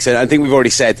upcoming weeks, and I think we've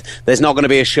already said there's not going to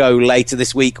be a show later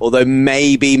this week, although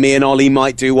maybe me and Ollie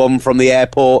might do one from the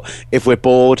airport if we're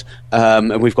bored,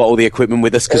 and we've got all the equipment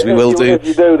with us, because we will do. If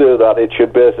you do that, it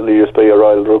should basically just be a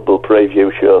Royal Rumble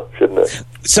preview show, shouldn't it?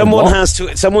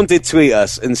 Someone did tweet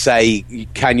us and say,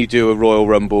 can you do a Royal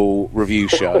Rumble review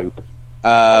show?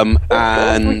 And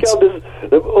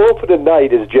the opening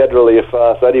night is generally a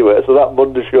farce anyway, so that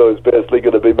Monday show is basically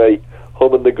going to be me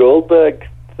humming the Goldberg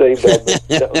theme down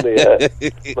the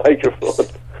microphone.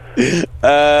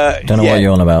 Don't know what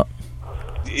you're on about.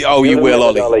 Oh, you will,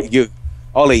 Ollie.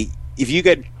 Ollie, if you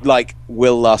get like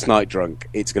Will last night drunk,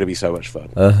 it's going to be so much fun.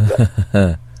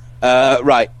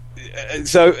 Right.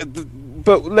 So.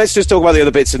 But let's just talk about the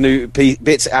other bits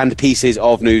and pieces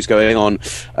of news going on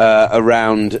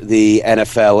around the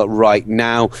NFL right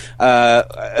now.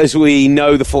 As we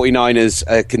know, the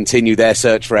 49ers continue their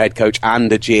search for a head coach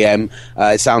and a GM.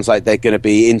 It sounds like they're going to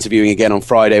be interviewing again on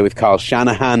Friday with Kyle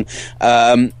Shanahan.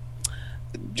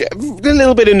 A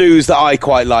little bit of news that I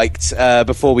quite liked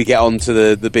before we get on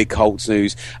to the big Colts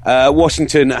news.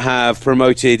 Washington have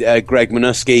promoted Greg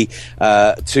Minuski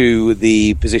to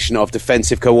the position of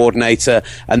defensive coordinator,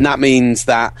 and that means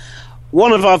that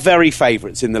one of our very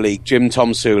favourites in the league, Jim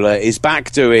Tomsula, is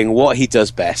back doing what he does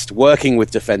best, working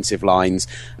with defensive lines.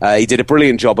 He did a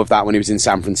brilliant job of that when he was in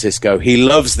San Francisco. He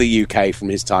loves the UK from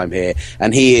his time here,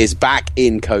 and he is back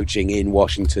in coaching in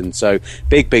Washington. So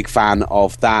big fan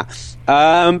of that.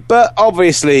 But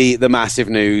obviously the massive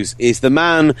news is the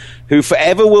man who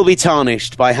forever will be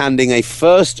tarnished by handing a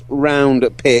first-round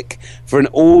pick for an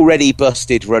already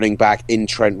busted running back in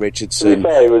Trent Richardson. To be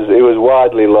fair, he was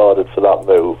widely lauded for that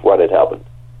move when it happened.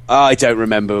 I don't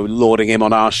remember lauding him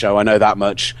on our show, I know that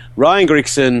much. Ryan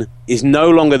Grigson is no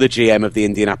longer the GM of the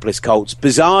Indianapolis Colts.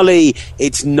 Bizarrely,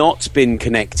 it's not been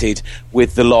connected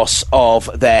with the loss of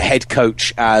their head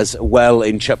coach as well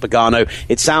in Chuck Pagano.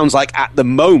 It sounds like at the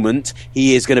moment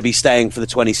he is going to be staying for the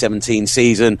 2017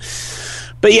 season.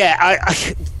 But yeah,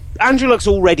 Andrew Luck's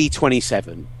already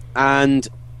 27, and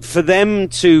for them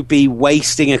to be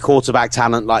wasting a quarterback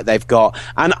talent like they've got,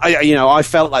 and I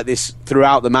felt like this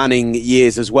throughout the Manning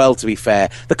years as well, to be fair,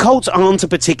 the Colts aren't a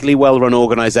particularly well-run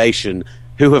organisation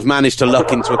who have managed to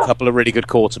luck into a couple of really good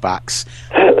quarterbacks.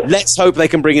 Let's hope they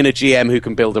can bring in a GM who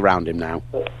can build around him now.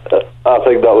 I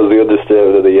think that was the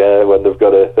understatement of the year when they've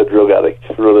got a drug addict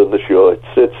running the show. It's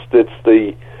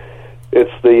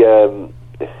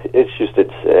just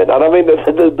insane. And I mean,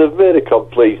 they've made a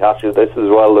complete hash of this as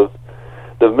well.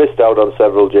 They've missed out on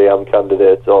several GM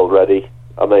candidates already.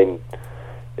 I mean,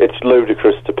 it's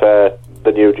ludicrous to pair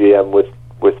the new GM with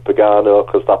Pagano,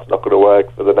 because that's not going to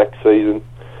work for the next season.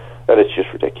 And it's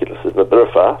just ridiculous, isn't it? They're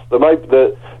a farce. They're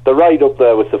right up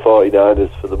there with the 49ers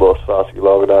for the most farcical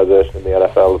organisation in the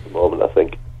NFL at the moment, I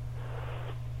think.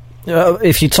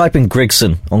 If you type in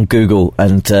Grigson on Google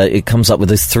and it comes up with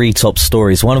those 3 top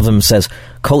stories, one of them says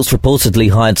Colts reportedly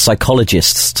hired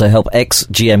psychologists to help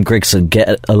ex-GM Grigson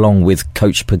get along with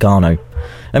Coach Pagano.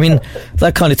 I mean,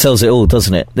 that kind of tells it all,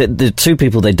 doesn't it? The two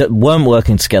people, they weren't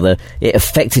working together. It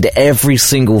affected every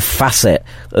single facet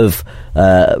of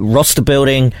roster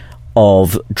building,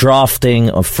 of drafting,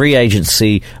 of free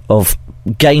agency, of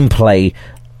gameplay,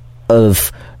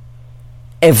 of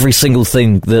every single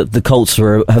thing that the Colts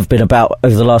have been about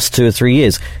over the last 2 or 3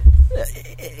 years.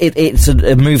 It's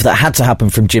a move that had to happen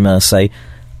from Jim Irsay.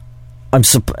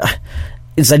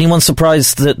 Is anyone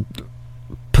surprised that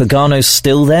Pagano's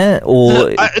still there?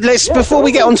 Or before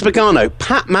we get on to Pagano,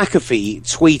 Pat McAfee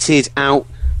tweeted out,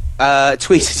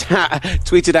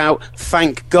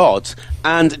 thank God,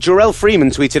 and Jarrell Freeman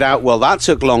tweeted out, well, that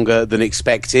took longer than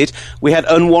expected. We had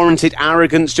unwarranted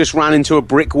arrogance, just ran into a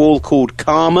brick wall called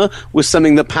karma, was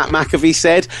something that Pat McAfee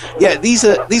said. Yeah, these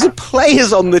are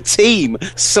players on the team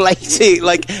slating,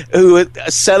 who are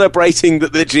celebrating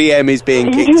that the GM is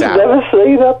being kicked out. You never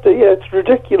see that, do you? It's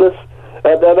ridiculous.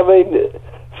 And I mean,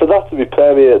 for that to be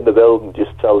permeating the building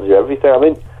just tells you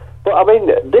everything.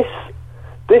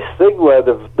 This thing where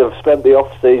they've spent the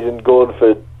off season going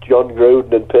for John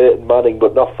Gruden and Peyton Manning,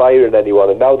 but not firing anyone,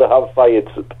 and now they have fired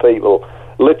people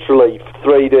literally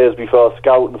 3 days before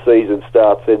scouting season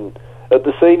starts at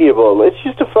the Senior Bowl. It's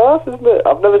just a farce, isn't it?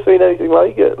 I've never seen anything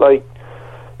like it.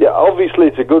 Obviously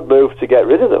it's a good move to get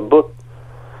rid of them, but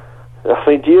I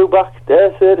mean, do you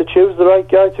dare say to choose the right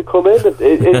guy to come in?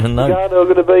 Is Pagano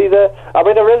going to be there? I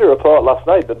mean, I read a report last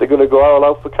night that they're going to go all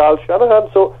out for Kyle Shanahan,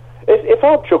 so if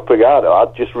I'm Chuck Pagano,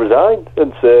 I'd just resign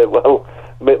and say, well,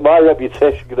 my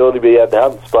reputation can only be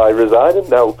enhanced by resigning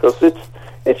now, because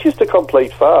it's just a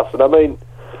complete farce. And I mean,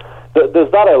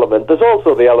 there's that element. There's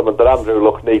also the element that Andrew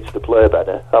Luck needs to play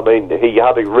better. I mean, he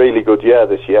had a really good year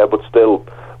this year, but still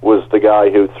was the guy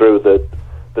who threw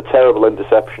the terrible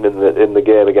interception in the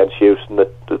game against Houston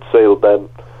that sealed them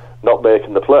not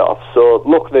making the playoffs. So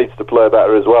Luck needs to play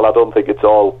better as well. I don't think it's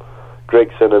all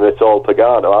Grigson and it's all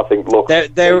Pagano. I think Luck...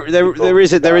 There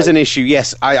is an issue.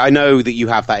 Yes, I know that you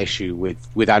have that issue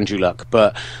with Andrew Luck,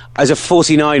 but as a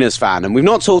 49ers fan, and we've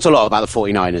not talked a lot about the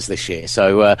 49ers this year,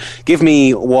 so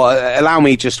allow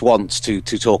me just once to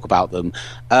talk about them.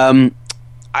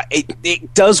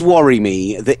 It does worry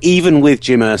me that even with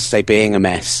Jim Irsay being a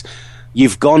mess,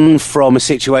 you've gone from a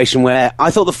situation where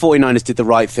I thought the 49ers did the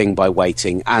right thing by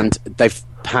waiting, and they've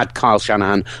had Kyle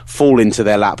Shanahan fall into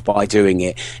their lap by doing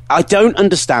it. I don't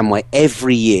understand why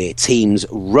every year teams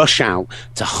rush out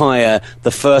to hire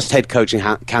the first head coaching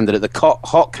candidate, the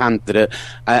hot candidate,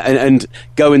 and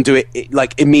go and do it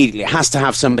like immediately. It has to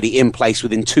have somebody in place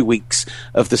within 2 weeks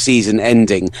of the season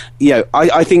ending. You know,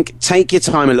 I think take your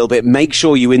time a little bit. Make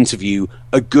sure you interview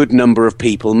a good number of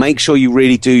people. Make sure you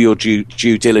really do your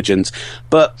due diligence.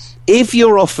 But if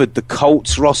you're offered the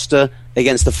Colts roster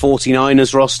against the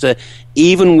 49ers roster,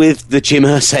 even with the Jim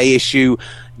Irsay issue,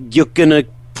 you're going to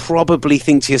probably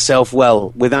think to yourself,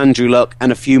 well, with Andrew Luck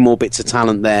and a few more bits of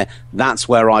talent there, that's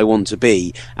where I want to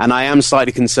be. And I am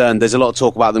slightly concerned. There's a lot of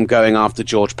talk about them going after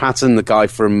George Patton, the guy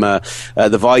from the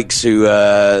Vikes, who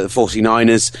the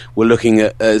 49ers were looking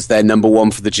at as their number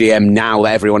one for the GM, now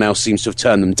that everyone else seems to have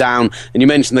turned them down. And you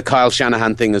mentioned the Kyle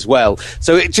Shanahan thing as well.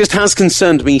 So it just has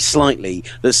concerned me slightly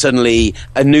that suddenly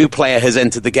a new player has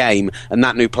entered the game, and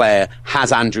that new player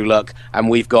has Andrew Luck, and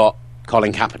we've got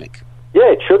Colin Kaepernick. Yeah,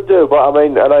 it should do, but I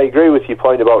mean, and I agree with your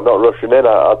point about not rushing in.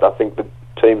 I think the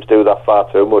teams do that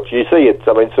far too much. You see it,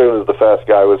 I mean, as soon as the first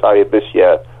guy was hired this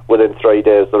year, within 3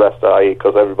 days the rest are hired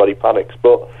because everybody panics.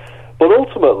 But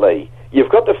ultimately,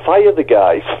 you've got to fire the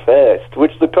guys first,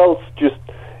 which the Colts just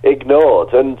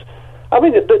ignored. And, I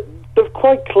mean, they've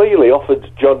quite clearly offered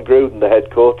John Gruden the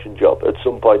head coaching job at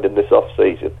some point in this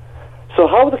off-season. So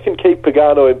how they can keep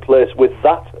Pagano in place with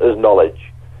that as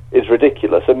knowledge is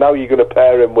ridiculous, and now you're going to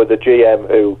pair him with a GM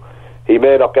who he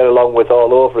may not get along with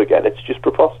all over again. It's just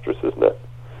preposterous, isn't it?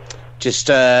 Just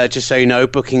so you know,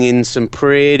 booking in some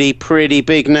pretty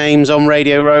big names on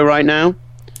Radio Row right now.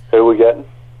 Who are we getting?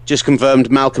 Just confirmed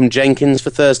Malcolm Jenkins for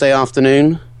Thursday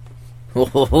afternoon.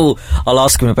 I'll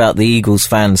ask him about the Eagles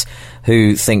fans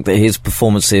who think that his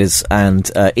performances and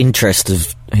interest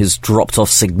has dropped off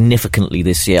significantly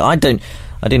this year. I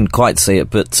didn't quite see it,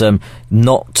 but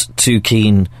not too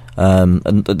keen.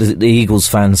 And the Eagles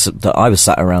fans that I was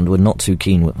sat around were not too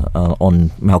keen on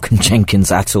Malcolm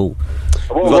Jenkins at all.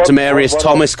 We've got Demarius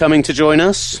Thomas coming to join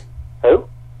us. Who?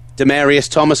 Demarius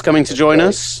Thomas coming to join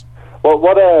us. Well,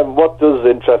 what does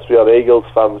interest me on Eagles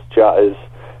fans chat is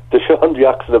Deshaun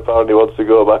Jackson apparently wants to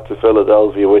go back to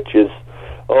Philadelphia, which is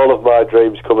all of my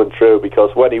dreams coming true,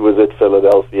 because when he was at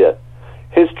Philadelphia,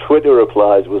 his Twitter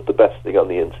replies was the best thing on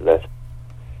the internet.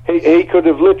 He could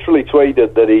have literally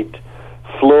tweeted that he'd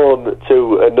flown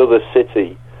to another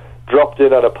city, dropped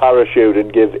in on a parachute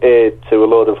and give aid to a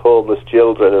load of homeless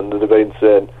children, and they'd have been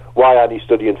saying, why aren't you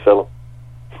studying film?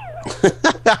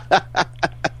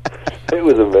 It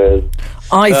was amazing.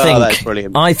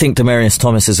 I think Demarius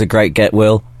Thomas is a great get,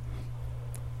 Will.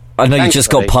 I know you just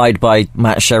got pied by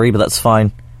Matt Sherry, but that's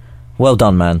fine. Well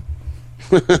done, man.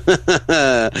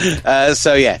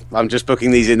 So yeah, I'm just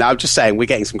booking these in. I'm just saying we're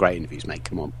getting some great interviews, mate.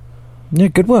 Come on. Yeah,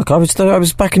 good work. I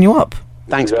was backing you up.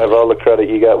 Thanks. You have all the credit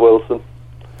you get, Wilson.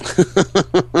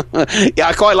 Yeah,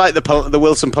 I quite like the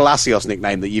Wilson Palacios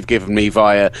nickname that you've given me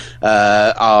via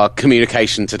our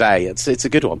communication today. It's a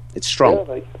good one. It's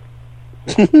strong.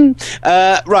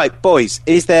 Yeah, right, boys.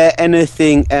 Is there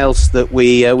anything else that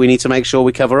we need to make sure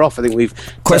we cover off? I think we've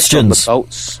questions. The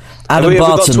Colts. Adam have we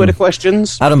Barton. got Twitter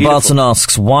questions? Adam Beautiful. Barton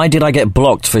asks, "Why did I get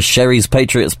blocked for Sherry's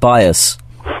Patriots bias?"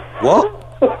 What?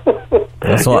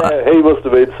 That's what he must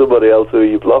have been somebody else who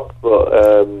you blocked, but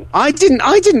I didn't.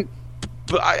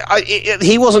 But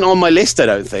he wasn't on my list, I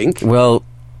don't think. Well,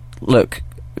 look,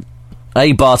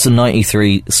 A. Barton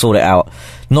 93, sort it out.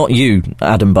 Not you,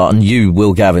 Adam Barton. You,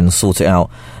 Will Gavin, sort it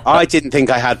out. I didn't think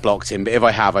I had blocked him, but if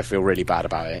I have, I feel really bad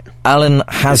about it. Alan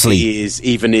Hasley. He's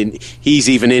even in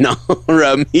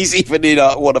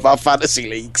one of our fantasy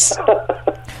leagues.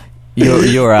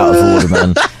 You're out of order,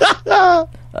 man.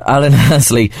 Alan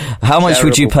Hasley, how much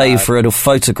would you pay for a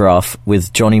photograph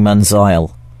with Johnny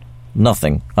Manziel?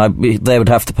 Nothing. They would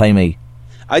have to pay me.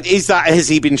 Has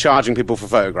he been charging people for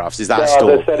photographs? Is that a no,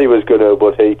 store? they said he was going to,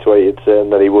 but he tweeted saying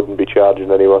that he wouldn't be charging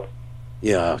anyone.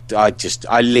 Yeah, I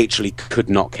literally could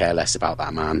not care less about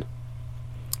that man.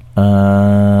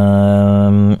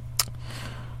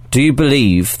 Do you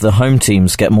believe the home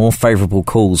teams get more favourable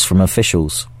calls from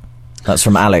officials? That's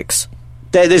from Alex.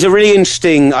 There's a really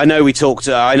interesting... I know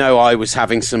I was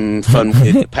having some fun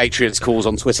with the Patriots calls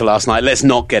on Twitter last night. Let's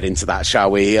not get into that,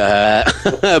 shall we? But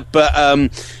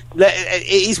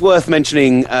it is worth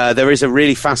mentioning there is a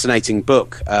really fascinating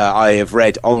book I have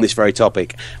read on this very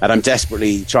topic, and I'm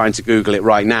desperately trying to Google it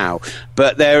right now.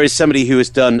 But there is somebody who has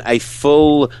done a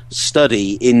full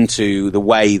study into the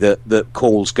way that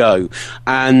calls go.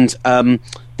 And...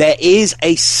 there is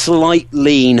a slight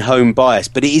lean home bias,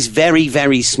 but it is very,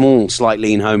 very small slight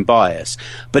lean home bias.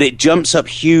 But it jumps up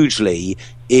hugely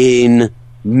in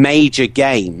major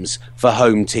games for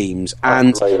home teams,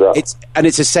 and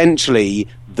it's essentially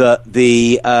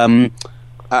from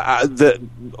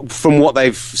what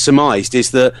they've surmised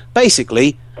is that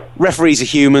basically referees are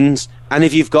humans, and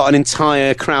if you've got an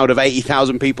entire crowd of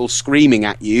 80,000 people screaming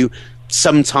at you,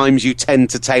 sometimes you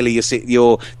tend to tailor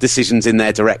your decisions in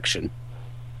their direction.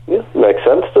 Yeah, makes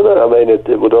sense, doesn't it? I mean,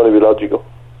 it would only be logical.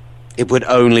 It would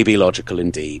only be logical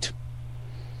indeed.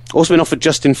 Also been offered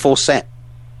Justin Forsett.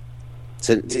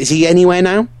 So, is he anywhere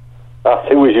now? I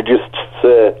think we should just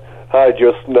say, hi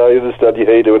Justin, I understand you're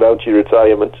here to announce your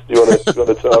retirement. Do you want to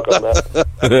talk on that?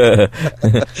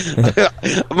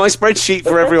 My spreadsheet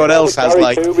for everyone else has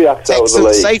like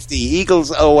Texans safety, Eagles,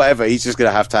 or whatever. He's just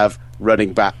going to have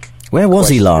running back. Where was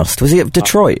he last? Was he at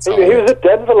Detroit? He was at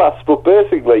Denver last, but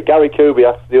basically Gary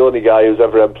Kubiak's the only guy who's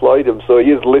ever employed him, so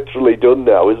he is literally done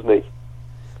now, isn't he?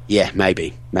 Yeah,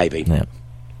 maybe. Yeah.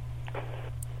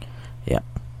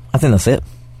 I think that's it.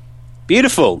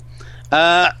 Beautiful.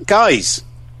 Guys,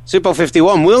 Super Bowl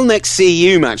 51. We'll next see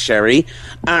you, Matt Sherry,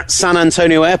 at San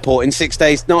Antonio Airport in 6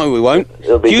 days. No, we won't.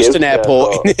 Houston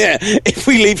Airport. Yeah, if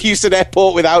we leave Houston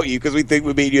Airport without you because we think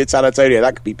we're meeting you in San Antonio,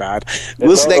 that could be bad.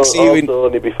 We'll next see you in... It'll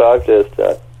only be 5 days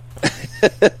time.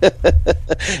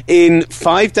 In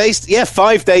 5 days? Yeah,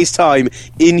 5 days' time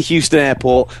in Houston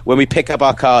Airport when we pick up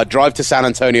our car, drive to San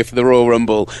Antonio for the Royal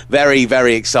Rumble. Very,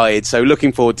 very excited. So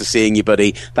looking forward to seeing you,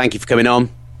 buddy. Thank you for coming on.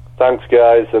 Thanks,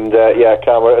 guys, and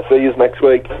can't wait to see you next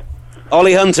week.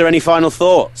 Ollie Hunter, any final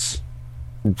thoughts?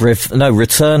 Last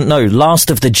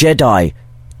of the Jedi,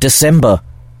 December.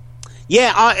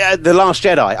 Yeah, The Last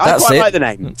Jedi. I quite like the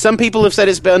name. Some people have said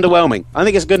it's a bit underwhelming. I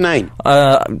think it's a good name.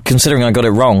 Considering I got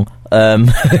it wrong,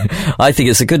 I think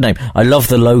it's a good name. I love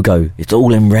the logo. It's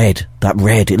all in red. That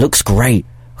red. It looks great.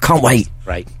 I can't wait.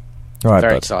 Great. All right,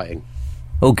 very exciting.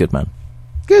 All good, man.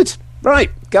 Good.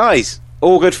 Right, guys.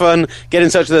 All good fun. Get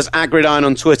in touch with us at Gridiron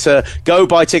on Twitter. Go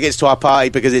buy tickets to our party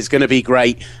because it's going to be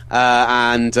great.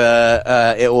 And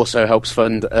it also helps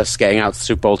fund us getting out to the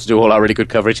Super Bowl to do all our really good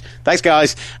coverage. Thanks,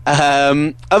 guys.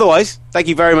 Otherwise, thank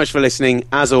you very much for listening.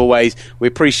 As always, we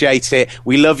appreciate it.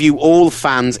 We love you all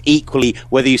fans equally,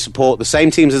 whether you support the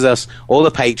same teams as us or the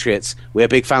Patriots. We're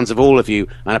big fans of all of you.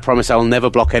 And I promise I'll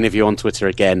never block any of you on Twitter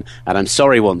again. And I'm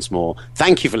sorry once more.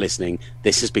 Thank you for listening.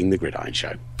 This has been The Gridiron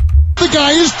Show. The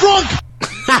guy is drunk!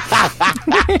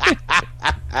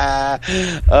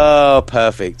 Oh,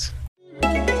 perfect.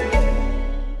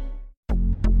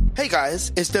 Hey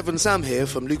guys, it's Devon Sam here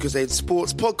from Lucasade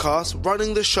Sports Podcast,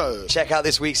 running the show. Check out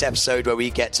this week's episode where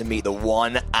we get to meet the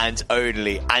one and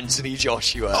only Anthony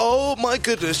Joshua. Oh my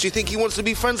goodness, do you think he wants to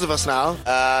be friends with us now?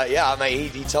 Yeah,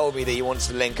 mate, he told me that he wants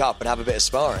to link up and have a bit of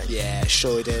sparring. Yeah,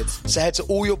 sure he did. So head to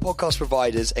all your podcast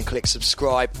providers and click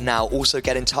subscribe now. Also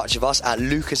get in touch with us at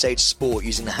Lucasade Sport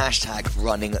using the hashtag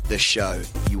running the show.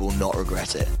 You will not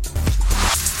regret it.